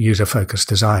 user-focused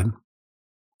design,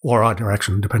 or art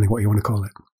direction, depending what you want to call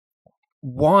it.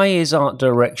 Why is art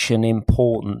direction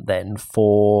important then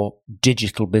for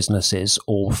digital businesses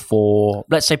or for,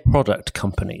 let's say, product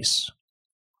companies?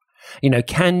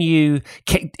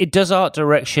 Does art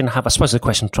direction have, I suppose the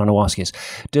question I'm trying to ask is,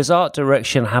 does art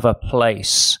direction have a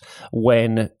place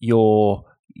when your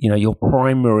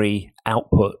primary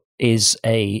output is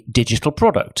a digital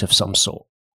product of some sort?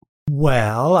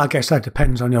 Well, I guess that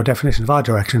depends on your definition of art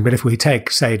direction. But if we take,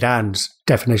 say, Dan's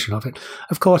definition of it,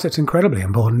 of course, it's incredibly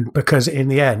important because in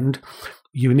the end,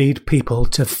 you need people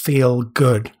to feel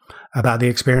good about the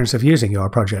experience of using your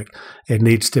project. It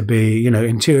needs to be,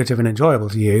 intuitive and enjoyable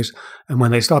to use. And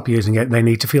when they stop using it, they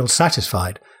need to feel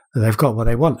satisfied that they've got what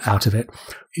they want out of it.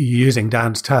 Using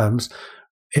Dan's terms,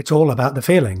 it's all about the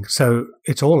feeling. So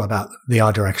it's all about the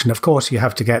art direction. Of course, you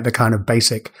have to get the kind of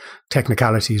basic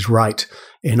technicalities right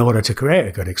in order to create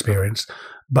a good experience.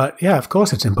 But yeah, of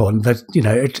course, it's important that,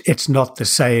 it's not the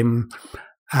same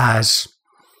as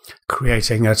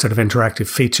creating a sort of interactive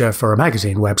feature for a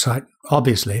magazine website,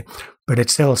 obviously, but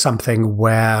it's still something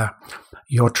where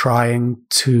you're trying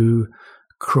to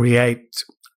create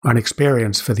an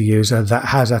experience for the user that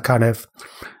has a kind of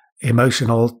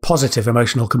positive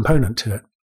emotional component to it.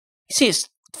 See, it's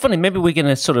funny, maybe we're going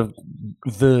to sort of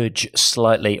verge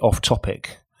slightly off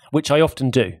topic, which I often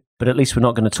do, but at least we're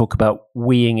not going to talk about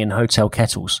weeing in hotel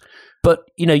kettles. But,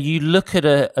 you look at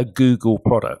a Google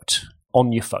product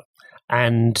on your phone,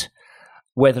 and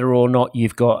whether or not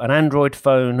you've got an Android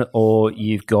phone or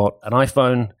you've got an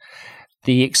iPhone,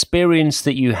 the experience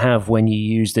that you have when you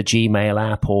use the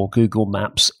Gmail app or Google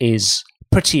Maps is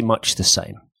pretty much the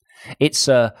same. It's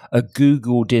a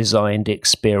Google-designed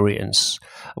experience,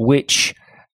 which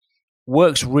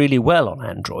works really well on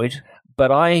Android,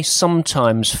 but I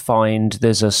sometimes find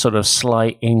there's a sort of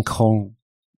slight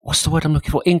what's the word I'm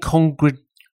looking for?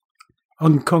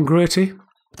 Incongruity?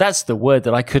 That's the word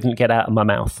that I couldn't get out of my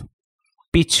mouth.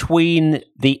 Between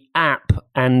the app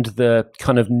and the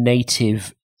kind of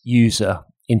native user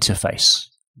interface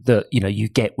that, you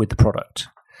get with the product.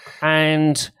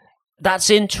 And that's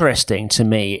interesting to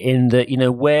me in that,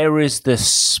 where is the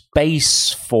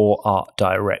space for art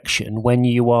direction when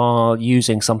you are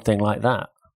using something like that?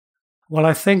 Well,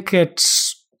 I think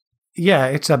it's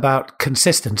about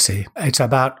consistency. It's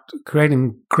about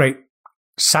creating great,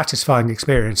 satisfying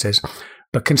experiences.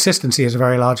 But consistency is a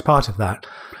very large part of that.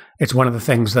 It's one of the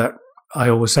things that I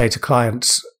always say to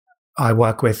clients I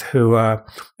work with who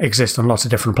exist on lots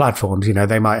of different platforms.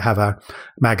 They might have a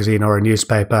magazine or a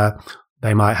newspaper.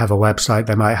 They might have a website,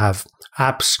 they might have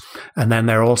apps, and then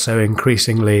they're also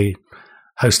increasingly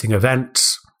hosting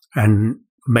events and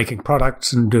making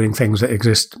products and doing things that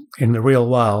exist in the real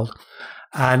world.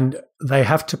 And they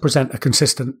have to present a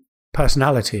consistent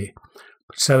personality.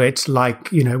 So it's like,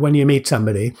 when you meet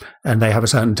somebody and they have a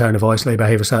certain tone of voice, they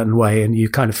behave a certain way, and you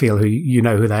kind of feel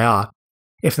who they are.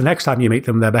 If the next time you meet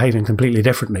them, they're behaving completely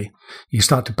differently, you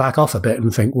start to back off a bit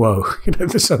and think, whoa,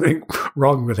 there's something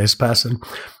wrong with this person.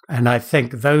 And I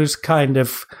think those kind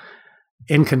of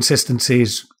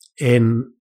inconsistencies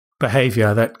in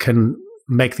behavior that can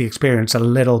make the experience a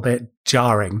little bit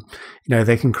jarring,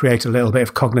 they can create a little bit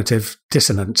of cognitive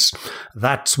dissonance.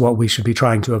 That's what we should be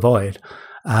trying to avoid.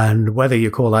 And whether you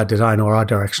call that design or art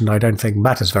direction, I don't think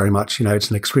matters very much.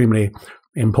 It's an extremely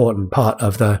important part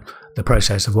of the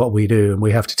process of what we do, and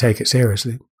we have to take it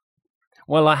seriously.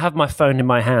 Well, I have my phone in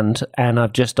my hand, and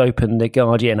I've just opened the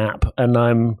Guardian app, and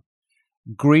I'm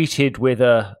greeted with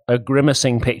a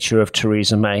grimacing picture of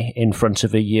Theresa May in front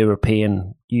of a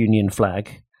European Union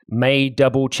flag. May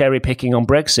double cherry picking on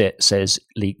Brexit, says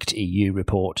leaked EU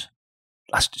report.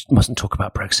 I mustn't talk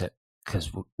about Brexit because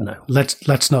no.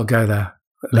 Let's not go there.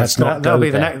 That'll be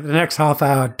the next half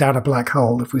hour down a black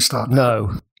hole if we start.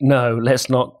 No, let's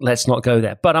not go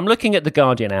there. But I'm looking at the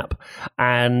Guardian app,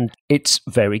 and it's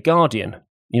very Guardian.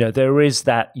 There is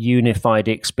that unified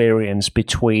experience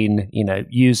between,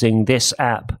 using this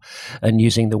app and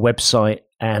using the website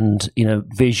and,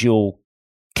 visual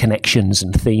connections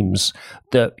and themes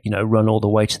that, run all the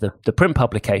way to the print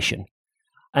publication.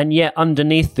 And yet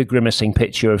underneath the grimacing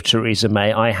picture of Theresa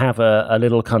May, I have a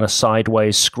little kind of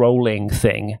sideways scrolling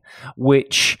thing,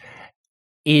 which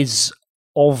is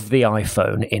of the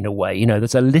iPhone in a way.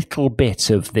 There's a little bit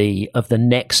of the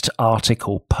next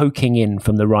article poking in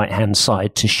from the right-hand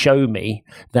side to show me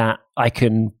that I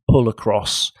can pull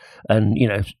across and,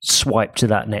 swipe to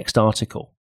that next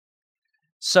article.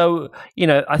 So,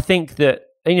 I think that,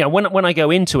 when I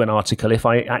go into an article, if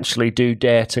I actually do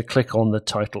dare to click on the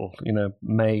title,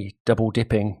 May double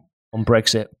dipping on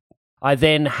Brexit, I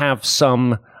then have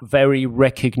some very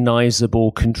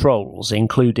recognizable controls,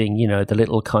 including, the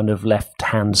little kind of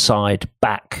left-hand side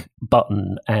back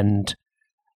button and,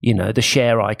 the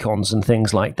share icons and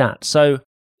things like that. So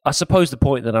I suppose the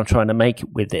point that I'm trying to make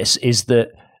with this is that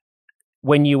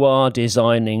when you are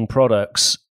designing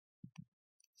products,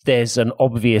 there's an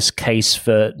obvious case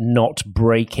for not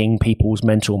breaking people's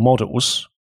mental models.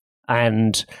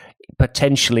 And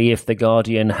potentially if The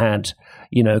Guardian had,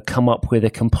 come up with a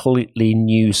completely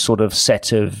new sort of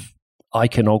set of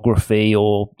iconography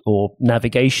or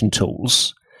navigation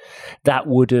tools, that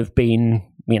would have been,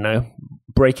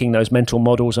 breaking those mental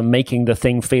models and making the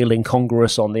thing feel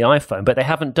incongruous on the iPhone. But they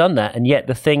haven't done that. And yet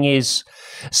the thing is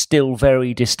still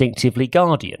very distinctively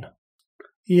Guardian.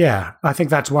 Yeah, I think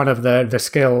that's one of the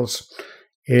skills,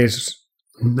 is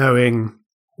knowing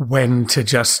when to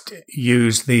just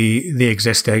use the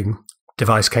existing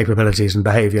device capabilities and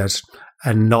behaviors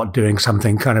and not doing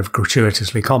something kind of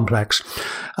gratuitously complex.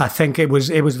 I think it was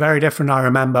very different. I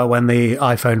remember when the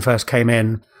iPhone first came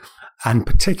in, and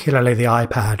particularly the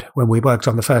iPad, when we worked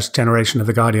on the first generation of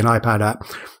the Guardian iPad app,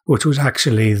 which was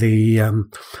actually the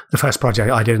first project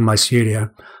I did in my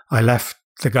studio. I left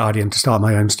the Guardian to start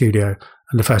my own studio,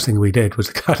 and the first thing we did was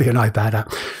the Guardian iPad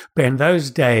app. But in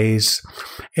those days,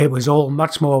 it was all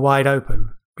much more wide open.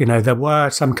 There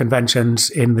were some conventions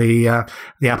in the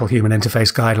Apple Human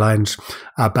Interface guidelines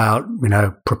about,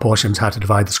 proportions, how to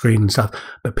divide the screen and stuff.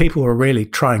 But people were really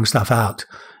trying stuff out.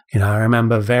 I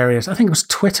remember I think it was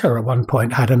Twitter at one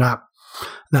point had an app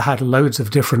that had loads of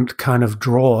different kind of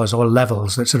drawers or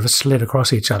levels that sort of slid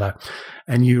across each other.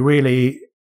 And you really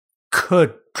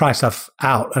could try stuff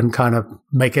out and kind of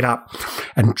make it up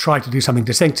and try to do something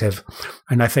distinctive.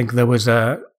 And I think there was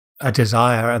a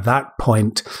desire at that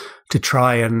point to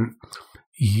try and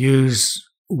use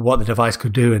what the device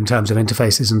could do in terms of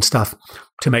interfaces and stuff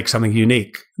to make something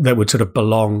unique that would sort of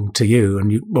belong to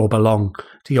you or belong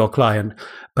to your client.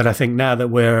 But I think now that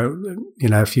we're,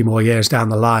 a few more years down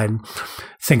the line,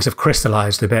 things have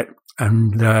crystallized a bit,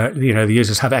 and the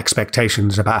users have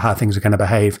expectations about how things are going to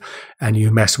behave, and you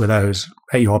mess with those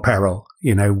at your peril.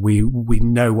 We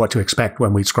know what to expect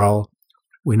when we scroll.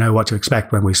 We know what to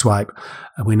expect when we swipe,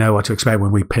 and we know what to expect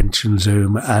when we pinch and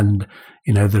zoom. And,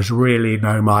 there's really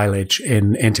no mileage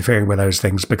in interfering with those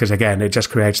things, because again, it just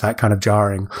creates that kind of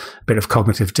jarring bit of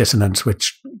cognitive dissonance,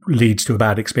 which leads to a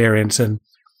bad experience. And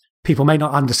people may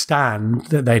not understand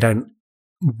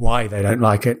why they don't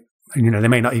like it. And, they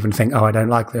may not even think, oh, I don't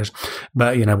like this.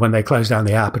 But, when they close down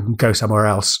the app and go somewhere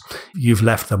else, you've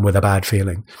left them with a bad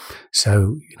feeling.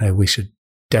 So, we should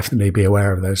definitely be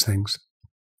aware of those things.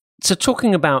 So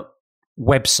talking about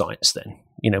websites then,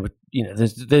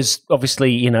 there's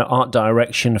obviously, art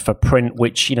direction for print,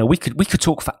 which, we could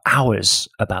talk for hours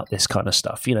about this kind of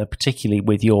stuff, particularly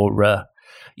with your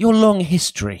long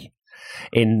history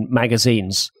in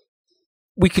magazines.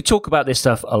 We could talk about this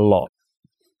stuff a lot.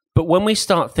 But when we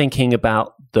start thinking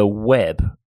about the web,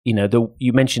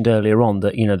 you mentioned earlier on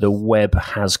that, the web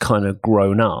has kind of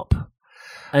grown up.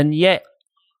 And yet,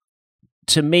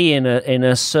 to me, in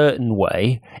a certain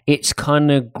way, it's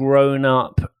kind of grown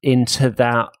up into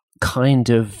that kind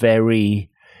of very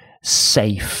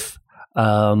safe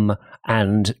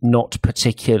and not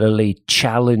particularly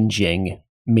challenging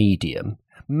medium.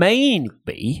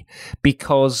 Mainly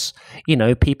because,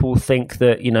 people think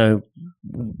that,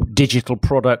 digital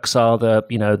products are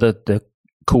the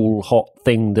cool, hot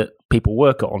thing that people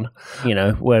work on,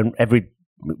 when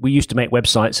we used to make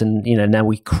websites and, now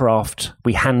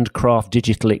we handcraft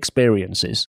digital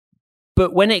experiences.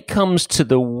 But when it comes to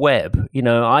the web,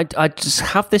 I just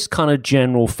have this kind of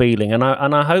general feeling, and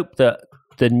I hope that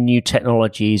the new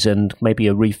technologies and maybe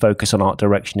a refocus on art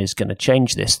direction is going to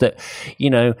change this, that,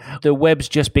 the web's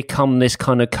just become this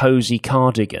kind of cozy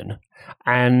cardigan.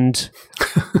 And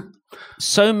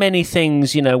so many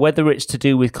things, whether it's to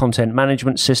do with content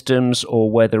management systems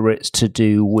or whether it's to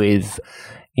do with,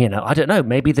 I don't know,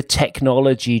 maybe the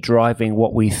technology driving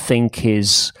what we think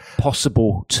is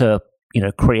possible to,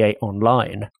 create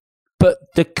online. But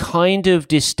the kind of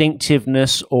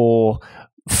distinctiveness or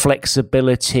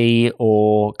flexibility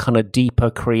or kind of deeper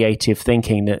creative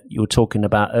thinking that you were talking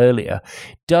about earlier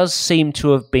does seem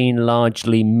to have been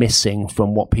largely missing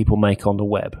from what people make on the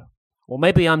web. Or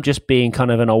maybe I'm just being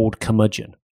kind of an old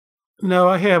curmudgeon. No,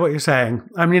 I hear what you're saying.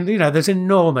 I mean, there's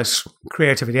enormous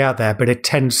creativity out there, but it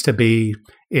tends to be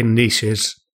in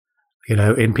niches,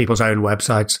 in people's own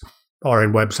websites. or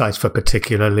in websites for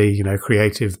particularly,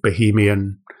 creative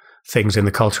bohemian things in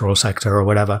the cultural sector or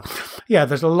whatever. Yeah,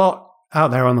 there's a lot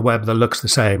out there on the web that looks the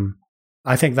same.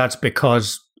 I think that's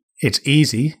because it's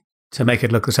easy to make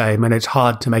it look the same and it's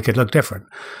hard to make it look different.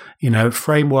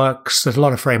 Frameworks, there's a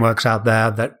lot of frameworks out there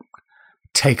that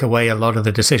take away a lot of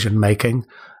the decision making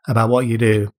about what you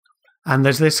do. And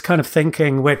there's this kind of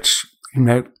thinking which,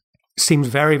 seems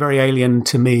very, very alien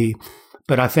to me,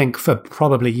 but I think for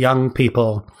probably young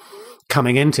people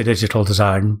coming into digital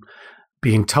design,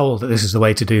 being told that this is the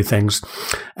way to do things,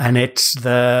 and it's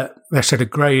the sort of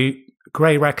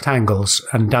grey rectangles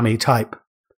and dummy type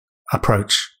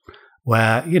approach,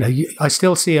 where I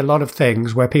still see a lot of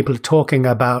things where people are talking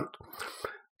about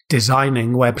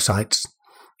designing websites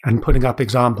and putting up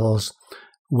examples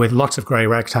with lots of grey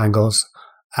rectangles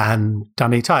and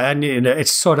dummy type, and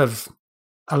it's sort of,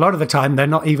 a lot of the time they're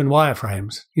not even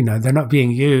wireframes. They're not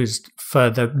being used for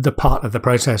the part of the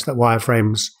process that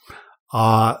wireframes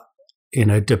are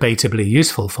debatably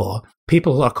useful for.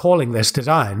 People are calling this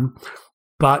design,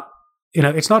 but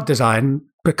it's not design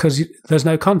because there's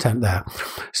no content there.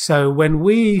 So when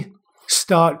we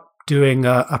start doing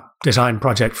a design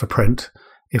project for print,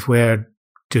 if we're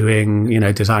doing,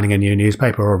 designing a new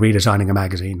newspaper or redesigning a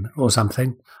magazine or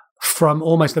something, from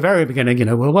almost the very beginning,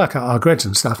 we'll work out our grids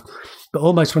and stuff, but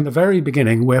almost from the very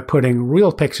beginning, we're putting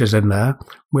real pictures in there.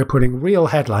 We're putting real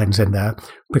headlines in there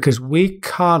because we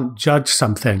can't judge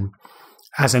something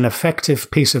as an effective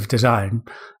piece of design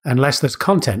unless there's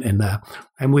content in there.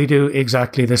 And we do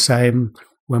exactly the same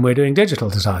when we're doing digital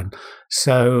design.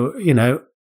 So,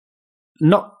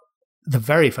 not the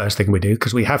very first thing we do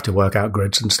because we have to work out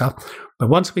grids and stuff. But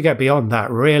once we get beyond that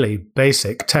really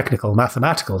basic technical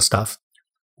mathematical stuff,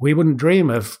 we wouldn't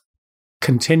dream of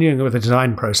continuing with the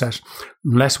design process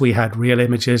unless we had real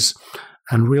images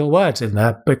and real words in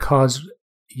there, because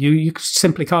you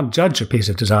simply can't judge a piece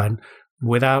of design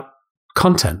without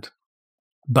content.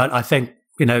 But I think,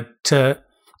 there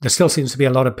still seems to be a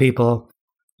lot of people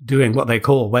doing what they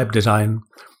call web design,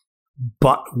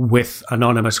 but with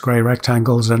anonymous grey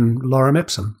rectangles and lorem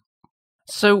ipsum.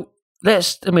 So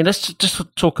let's just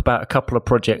talk about a couple of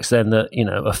projects then that,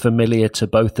 are familiar to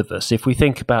both of us. If we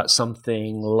think about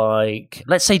something like,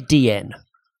 let's say DN.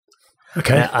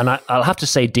 Okay. And I'll have to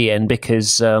say DN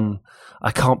because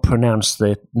I can't pronounce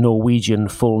the Norwegian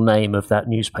full name of that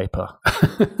newspaper.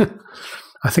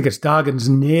 I think it's Dagens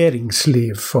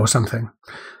Næringsliv or something.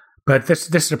 But this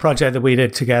is a project that we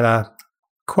did together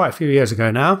quite a few years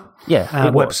ago now. Yeah.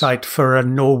 A website for a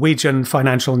Norwegian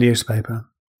financial newspaper.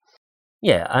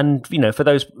 Yeah, and for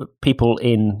those people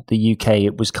in the UK,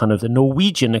 it was kind of the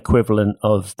Norwegian equivalent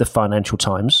of the Financial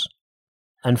Times.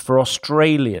 And for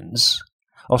Australians,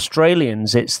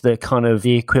 it's the kind of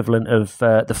the equivalent of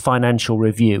the Financial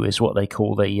Review is what they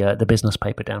call the business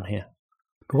paper down here.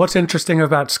 But what's interesting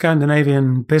about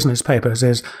Scandinavian business papers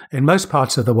is in most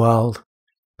parts of the world,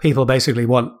 people basically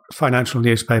want financial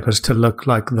newspapers to look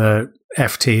like the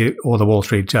FT or the Wall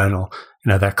Street Journal.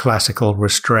 They're classical,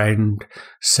 restrained,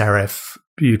 serif,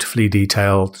 beautifully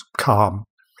detailed, calm.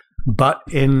 But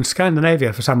in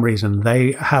Scandinavia, for some reason,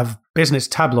 they have business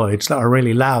tabloids that are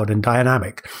really loud and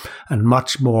dynamic and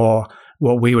much more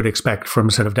what we would expect from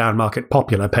sort of down-market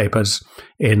popular papers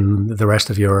in the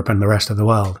rest of Europe and the rest of the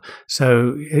world.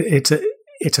 So it's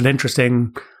an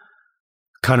interesting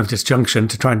kind of disjunction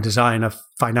to try and design a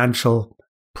financial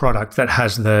product that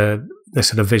has the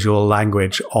sort of visual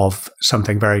language of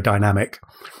something very dynamic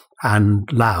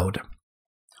and loud.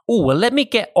 Oh, well, let me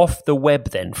get off the web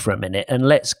then for a minute and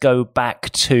let's go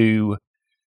back to,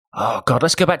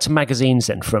 let's go back to magazines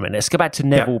then for a minute. Let's go back to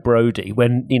Neville Brody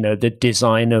when, the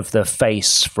design of the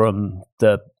face from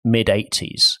the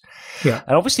mid-80s. Yeah.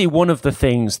 And obviously one of the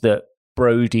things that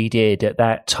Brody did at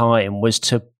that time was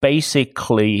to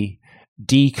basically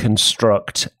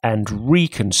deconstruct and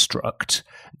reconstruct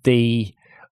the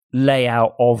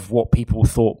layout of what people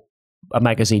thought a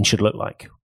magazine should look like.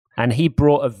 And he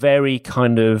brought a very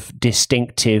kind of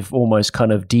distinctive, almost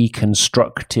kind of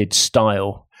deconstructed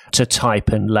style to type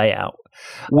and layout,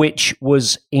 which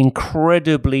was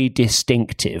incredibly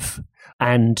distinctive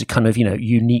and kind of,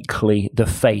 uniquely the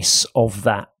face of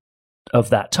that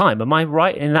time. Am I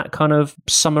right in that kind of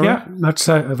summary? Yeah, that's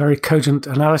a very cogent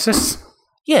analysis.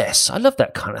 Yes, I love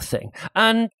that kind of thing.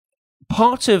 And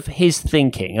part of his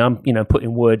thinking, I'm,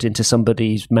 putting words into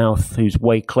somebody's mouth who's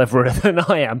way cleverer than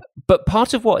I am, but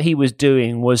part of what he was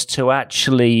doing was to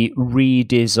actually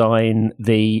redesign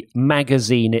the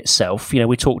magazine itself.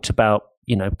 We talked about,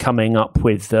 coming up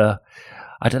with I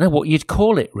don't know what you'd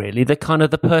call it really, the kind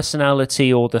of the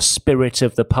personality or the spirit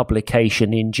of the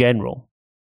publication in general.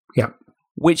 Yeah.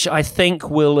 Which I think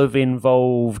will have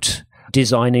involved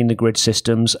designing the grid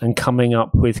systems and coming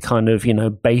up with kind of,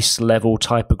 base level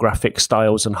typographic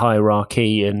styles and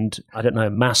hierarchy and, I don't know,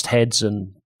 mastheads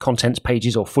and contents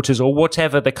pages or footers or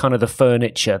whatever the kind of the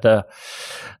furniture,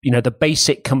 the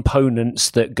basic components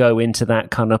that go into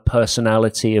that kind of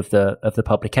personality of the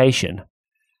publication.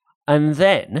 And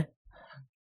then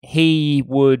he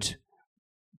would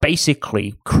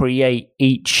basically create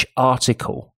each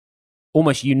article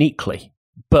almost uniquely,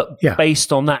 but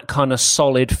based on that kind of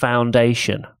solid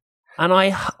foundation. And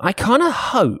I kind of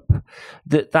hope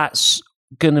that that's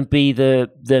going to be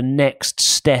the next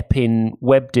step in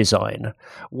web design,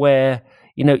 where,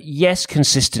 yes,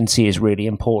 consistency is really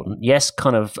important. Yes,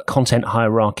 kind of content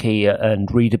hierarchy and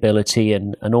readability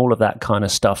and all of that kind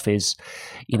of stuff is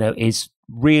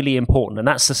really important. And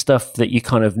that's the stuff that you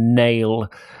kind of nail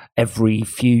every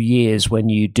few years when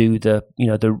you do the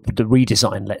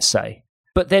redesign, let's say.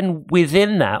 But then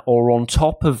within that, or on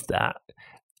top of that,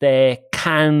 there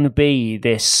can be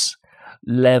this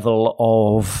level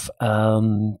of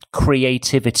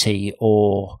creativity,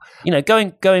 or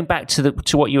going back to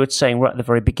what you were saying right at the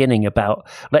very beginning about,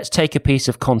 let's take a piece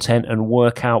of content and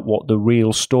work out what the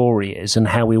real story is and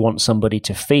how we want somebody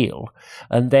to feel,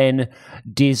 and then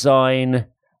design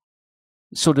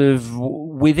sort of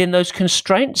within those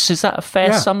constraints. Is that a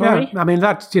fair summary? Yeah. I mean,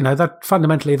 that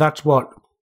fundamentally, that's what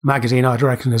magazine art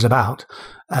direction is about.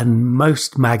 And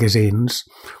most magazines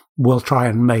will try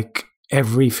and make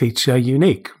every feature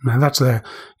unique. Now, that's the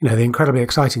incredibly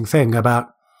exciting thing about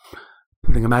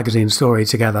putting a magazine story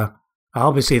together.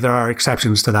 Obviously, there are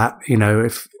exceptions to that.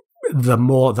 If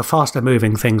the faster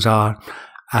moving things are,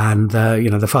 and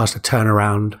the faster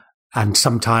turnaround, and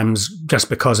sometimes just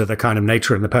because of the kind of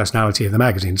nature and the personality of the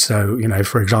magazine. So,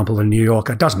 for example, the New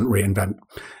Yorker doesn't reinvent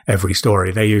every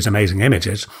story. They use amazing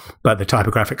images, but the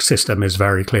typographic system is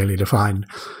very clearly defined.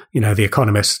 The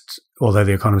Economist, although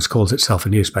the Economist calls itself a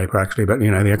newspaper actually, but,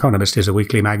 the Economist is a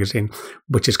weekly magazine,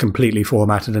 which is completely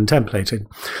formatted and templated.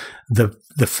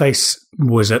 The Face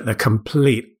was at the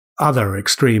complete other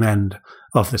extreme end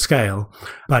of the scale,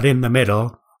 but in the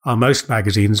middle are most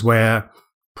magazines, where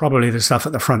probably the stuff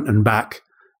at the front and back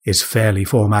is fairly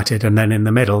formatted. And then in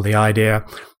the middle, the idea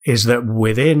is that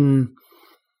within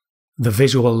the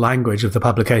visual language of the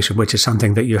publication, which is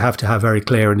something that you have to have very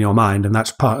clear in your mind, and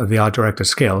that's part of the art director's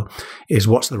skill, is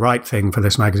what's the right thing for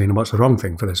this magazine and what's the wrong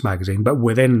thing for this magazine. But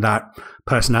within that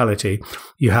personality,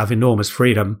 you have enormous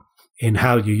freedom in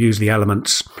how you use the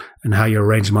elements and how you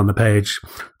arrange them on the page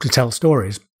to tell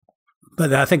stories.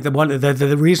 But I think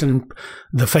the reason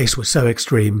the Face was so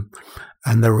extreme,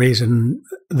 and the reason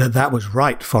that was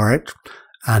right for it,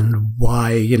 and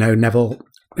why, Neville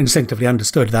instinctively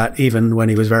understood that even when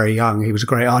he was very young, he was a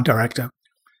great art director,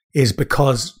 is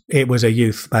because it was a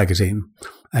youth magazine.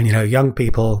 And, young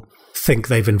people think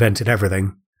they've invented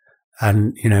everything.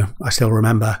 And, I still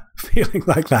remember feeling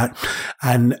like that.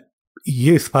 And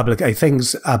youth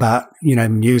things about,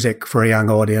 music for a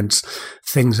young audience,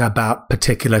 things about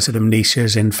particular sort of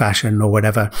niches in fashion or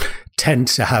whatever, tend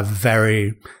to have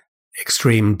very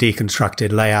extreme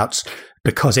deconstructed layouts,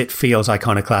 because it feels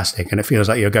iconoclastic and it feels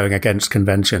like you're going against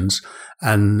conventions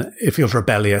and it feels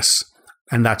rebellious.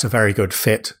 And that's a very good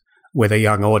fit with a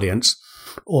young audience.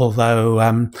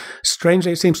 Although,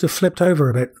 strangely, it seems to have flipped over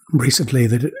a bit recently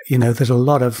that, there's a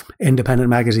lot of independent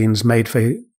magazines made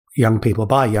for young people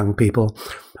by young people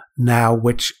now,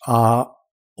 which are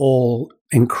all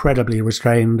incredibly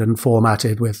restrained and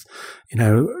formatted with,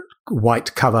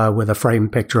 white cover with a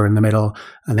framed picture in the middle,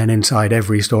 and then inside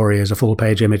every story is a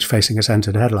full-page image facing a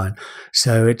centered headline.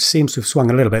 So it seems to have swung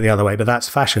a little bit the other way, but that's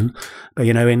fashion. But,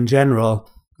 in general,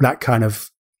 that kind of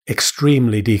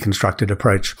extremely deconstructed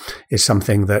approach is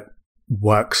something that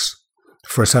works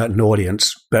for a certain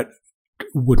audience, but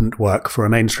wouldn't work for a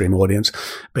mainstream audience.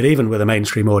 But even with a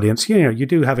mainstream audience, you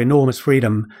do have enormous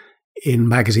freedom in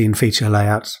magazine feature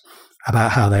layouts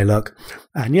about how they look.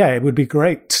 And it would be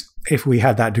great if we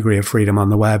had that degree of freedom on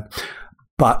the web,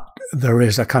 but there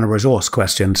is a kind of resource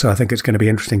question. So I think it's going to be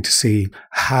interesting to see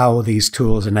how these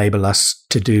tools enable us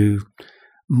to do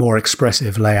more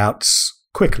expressive layouts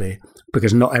quickly,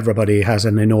 because not everybody has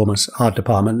an enormous art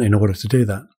department in order to do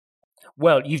that.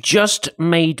 Well, you've just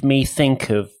made me think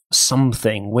of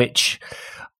something which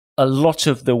a lot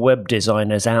of the web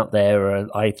designers out there,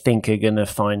 I think, are going to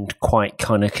find quite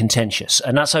kind of contentious.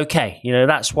 And that's okay.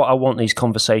 That's what I want these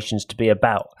conversations to be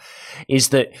about, is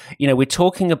that, we're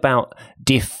talking about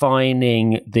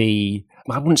defining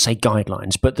I wouldn't say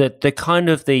guidelines, but the kind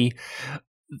of the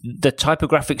the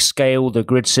typographic scale, the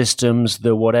grid systems,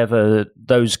 the whatever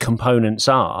those components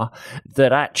are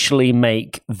that actually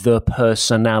make the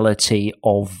personality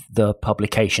of the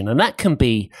publication. And that can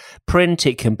be print,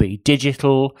 it can be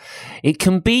digital, it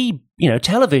can be,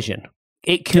 television.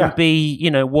 It can be,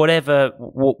 whatever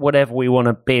we want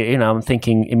to be. I'm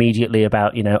thinking immediately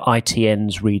about,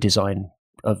 ITN's redesign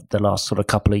of the last sort of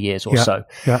couple of years or so.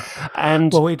 Yeah.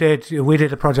 And we did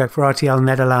a project for RTL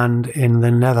Nederland in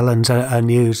the Netherlands, a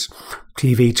news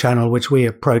TV channel, which we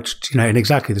approached, in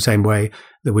exactly the same way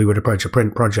that we would approach a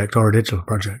print project or a digital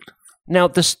project. Now,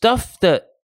 the stuff that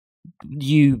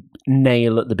you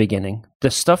nail at the beginning, the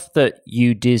stuff that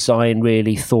you design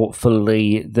really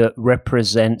thoughtfully that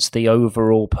represents the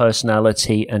overall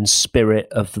personality and spirit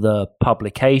of the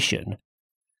publication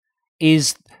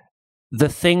is the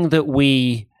thing that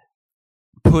we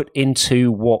put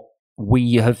into what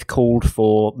we have called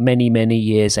for many, many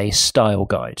years a style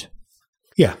guide.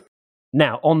 Yeah.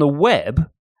 Now, on the web,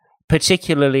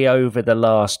 particularly over the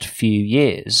last few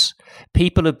years,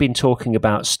 people have been talking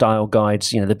about style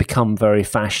guides. They become very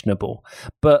fashionable.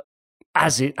 But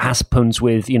as it happens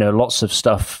with, lots of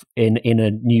stuff in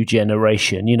a new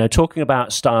generation, talking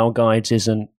about style guides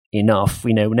isn't enough.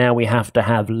 Now we have to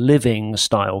have living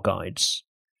style guides.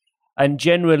 And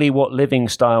generally what living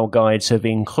style guides have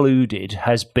included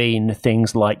has been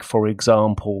things like, for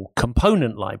example,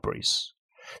 component libraries.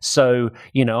 So,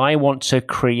 I want to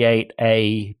create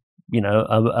a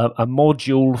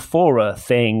module for a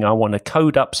thing. I want to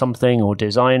code up something or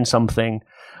design something,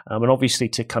 and obviously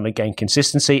to kind of gain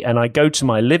consistency. And I go to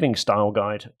my living style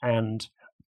guide, and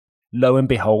lo and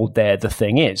behold, there the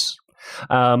thing is.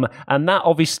 And that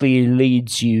obviously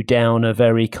leads you down a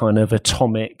very kind of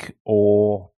atomic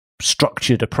or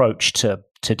structured approach to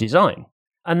design.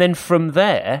 And then from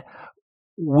there,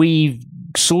 we've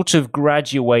sort of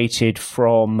graduated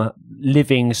from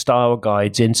living style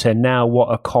guides into now what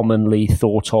are commonly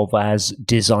thought of as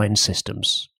design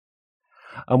systems.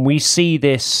 And we see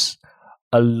this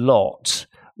a lot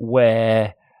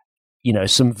where,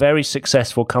 some very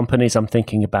successful companies, I'm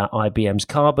thinking about IBM's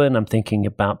Carbon, I'm thinking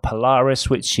about Polaris,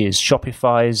 which is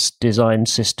Shopify's design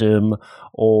system,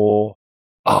 or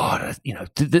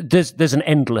there's an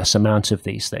endless amount of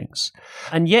these things.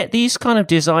 And yet these kind of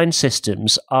design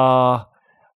systems are,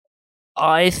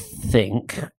 I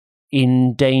think,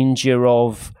 in danger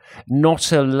of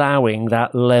not allowing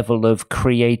that level of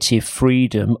creative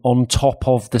freedom on top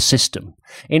of the system.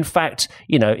 In fact,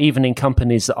 even in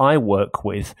companies that I work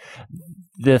with,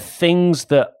 the things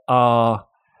that are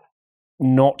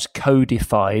not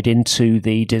codified into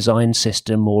the design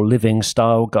system or living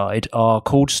style guide are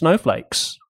called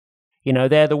snowflakes.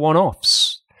 They're the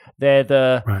one-offs. They're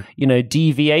the,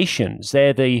 deviations.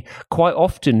 They're the quite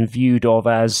often viewed of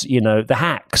as, the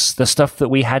hacks, the stuff that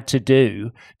we had to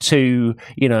do to,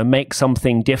 make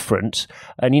something different.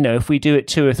 And, if we do it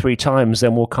 2 or 3 times,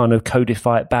 then we'll kind of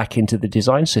codify it back into the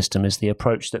design system is the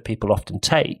approach that people often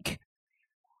take.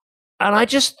 And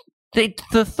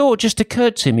the thought just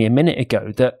occurred to me a minute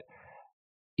ago that,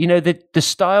 the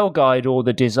style guide or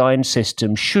the design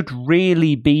system should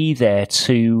really be there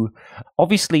to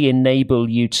obviously enable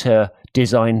you to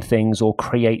design things or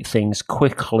create things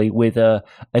quickly with a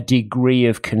degree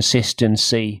of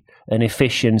consistency and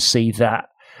efficiency that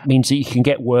means that you can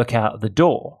get work out of the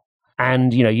door.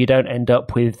 And, you don't end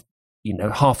up with,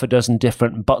 half a dozen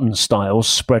different button styles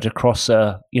spread across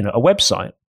a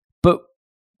website. But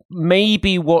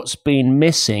maybe what's been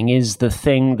missing is the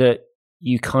thing that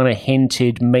you kind of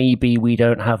hinted maybe we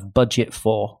don't have budget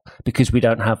for because we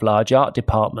don't have large art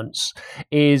departments,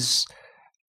 is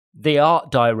the art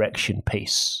direction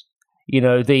piece.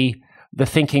 The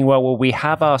thinking, well, we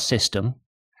have our system,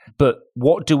 but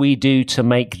what do we do to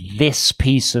make this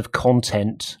piece of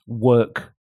content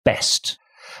work best?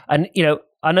 And,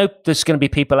 I know there's going to be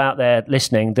people out there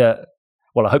listening that,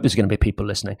 well, I hope there's going to be people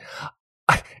listening.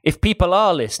 If people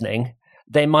are listening,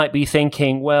 they might be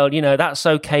thinking, well, that's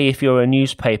okay if you're a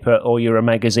newspaper or you're a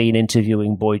magazine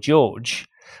interviewing Boy George.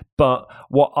 But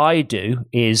what I do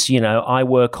is, I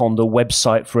work on the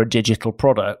website for a digital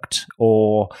product,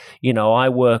 or, I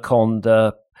work on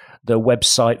the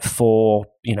website for,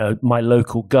 my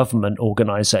local government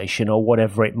organization or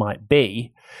whatever it might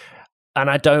be. And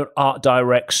I don't art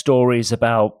direct stories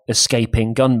about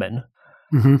escaping gunmen.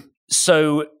 Mm-hmm.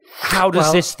 So how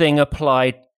does this thing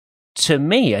apply to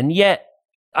me? And yet,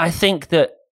 I think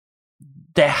that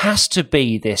there has to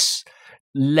be this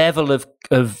level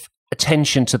of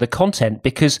attention to the content,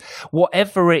 because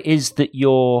whatever it is that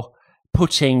you're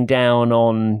putting down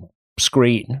on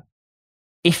screen,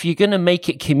 if you're going to make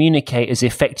it communicate as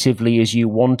effectively as you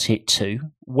want it to,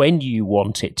 when you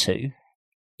want it to,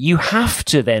 you have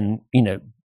to then,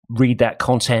 read that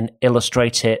content,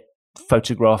 illustrate it,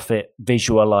 photograph it,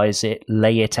 visualize it,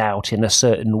 lay it out in a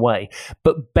certain way,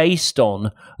 but based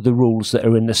on the rules that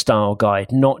are in the style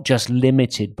guide, not just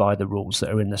limited by the rules that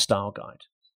are in the style guide.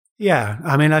 Yeah,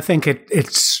 I mean, I think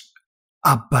it's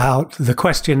about, the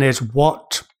question is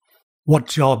what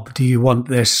job do you want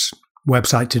this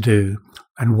website to do,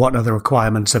 and what are the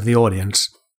requirements of the audience?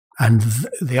 And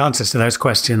the answers to those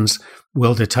questions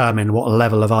will determine what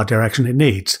level of art direction it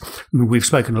needs. We've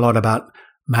spoken a lot about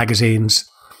magazines,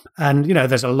 and,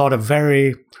 there's a lot of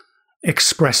very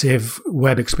expressive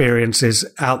web experiences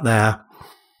out there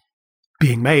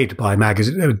being made by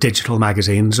digital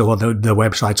magazines or the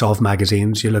websites of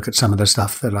magazines. You look at some of the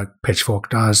stuff that like Pitchfork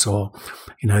does, or,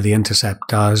 The Intercept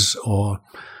does, or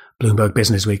Bloomberg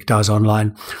Businessweek does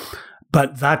online.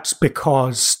 But that's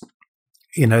because,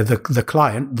 the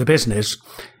client, the business,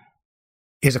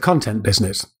 is a content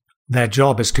business. Their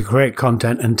job is to create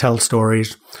content and tell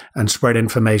stories and spread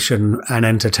information and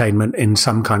entertainment in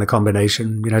some kind of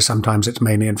combination. Sometimes it's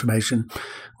mainly information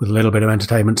with a little bit of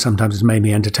entertainment. Sometimes it's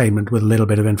mainly entertainment with a little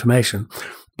bit of information.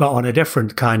 But on a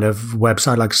different kind of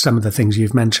website, like some of the things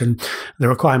you've mentioned, the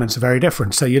requirements are very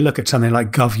different. So you look at something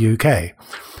like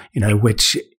Gov.uk,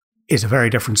 which is a very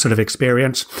different sort of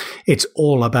experience. It's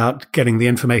all about getting the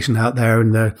information out there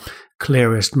in the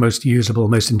clearest, most usable,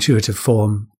 most intuitive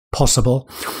form possible.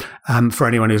 For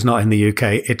anyone who's not in the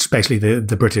UK, it's basically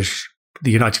the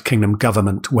United Kingdom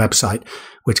government website,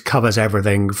 which covers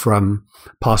everything from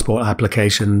passport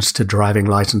applications to driving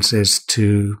licenses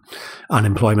to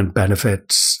unemployment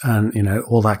benefits and,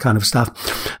 all that kind of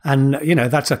stuff. And,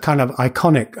 that's a kind of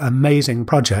iconic, amazing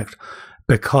project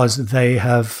because they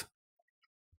have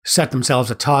set themselves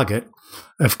a target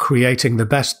of creating the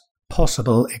best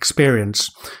possible experience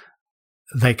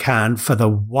they can for the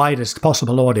widest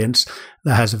possible audience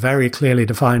that has very clearly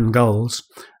defined goals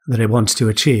that it wants to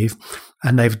achieve.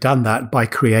 And they've done that by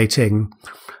creating,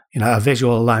 a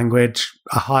visual language,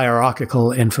 a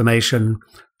hierarchical information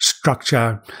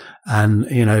structure, and,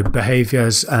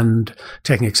 behaviors, and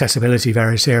taking accessibility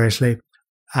very seriously.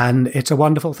 And it's a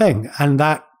wonderful thing. And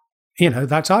that,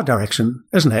 that's art direction,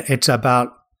 isn't it? It's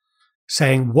about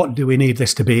saying, what do we need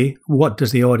this to be? What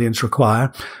does the audience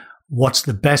require? What's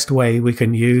the best way we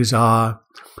can use our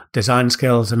design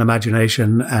skills and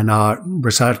imagination and our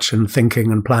research and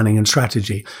thinking and planning and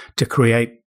strategy to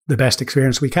create the best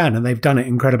experience we can? And they've done it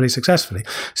incredibly successfully.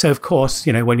 So, of course,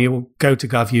 when you go to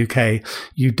Gov.uk,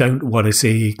 you don't want to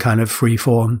see kind of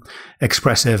free-form,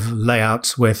 expressive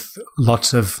layouts with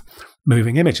lots of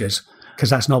moving images, because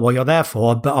that's not what you're there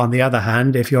for. But on the other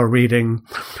hand, if you're reading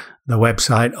the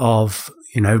website of,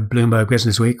 Bloomberg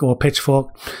Businessweek or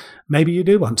Pitchfork, maybe you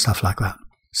do want stuff like that.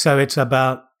 So it's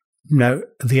about,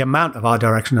 the amount of art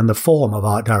direction and the form of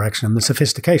art direction and the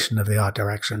sophistication of the art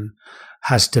direction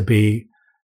has to be,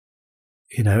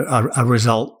 a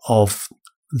result of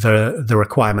the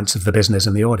requirements of the business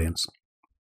and the audience.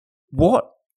 What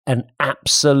an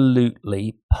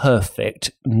absolutely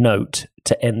perfect note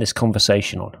to end this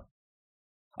conversation on.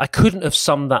 I couldn't have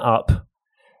summed that up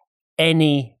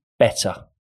any better.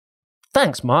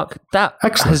 Thanks, Mark. That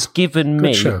Excellent. Has given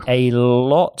me a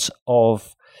lot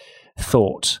of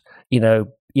thought.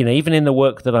 Even in the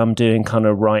work that I'm doing kind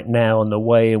of right now, and the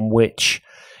way in which,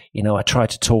 I try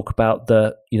to talk about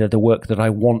the work that I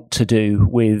want to do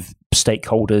with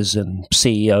stakeholders and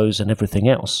CEOs and everything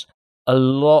else. A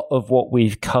lot of what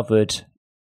we've covered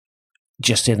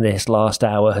just in this last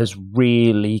hour has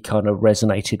really kind of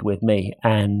resonated with me,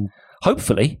 and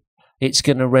hopefully it's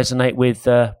going to resonate with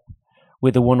the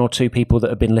one or two people that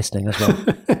have been listening as well.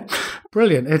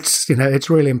 Brilliant. It's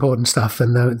really important stuff,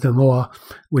 and the more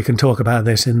we can talk about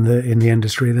this in the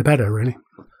industry, the better, really.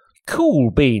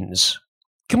 Cool beans.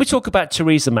 Can we talk about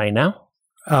Theresa May now?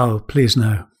 Oh, please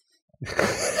no.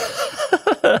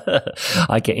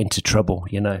 I get into trouble,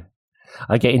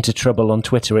 I get into trouble on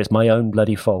Twitter. It's my own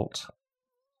bloody fault.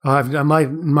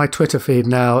 My Twitter feed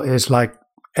now is like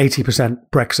 80%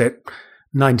 Brexit,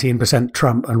 19%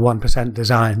 Trump, and 1%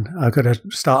 design. I've got to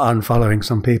start unfollowing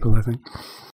some people, I think.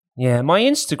 Yeah, my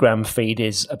Instagram feed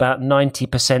is about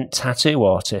 90% tattoo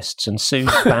artists, and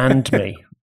Sue's banned me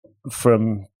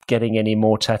from getting any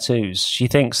more tattoos. She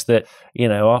thinks that,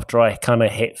 after I kind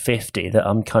of hit 50, that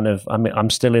I'm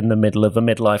still in the middle of a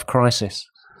midlife crisis.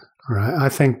 Right. I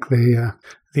think the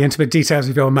intimate details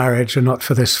of your marriage are not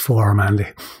for this forum, Andy.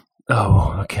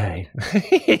 Oh, okay.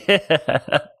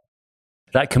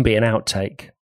 That can be an outtake.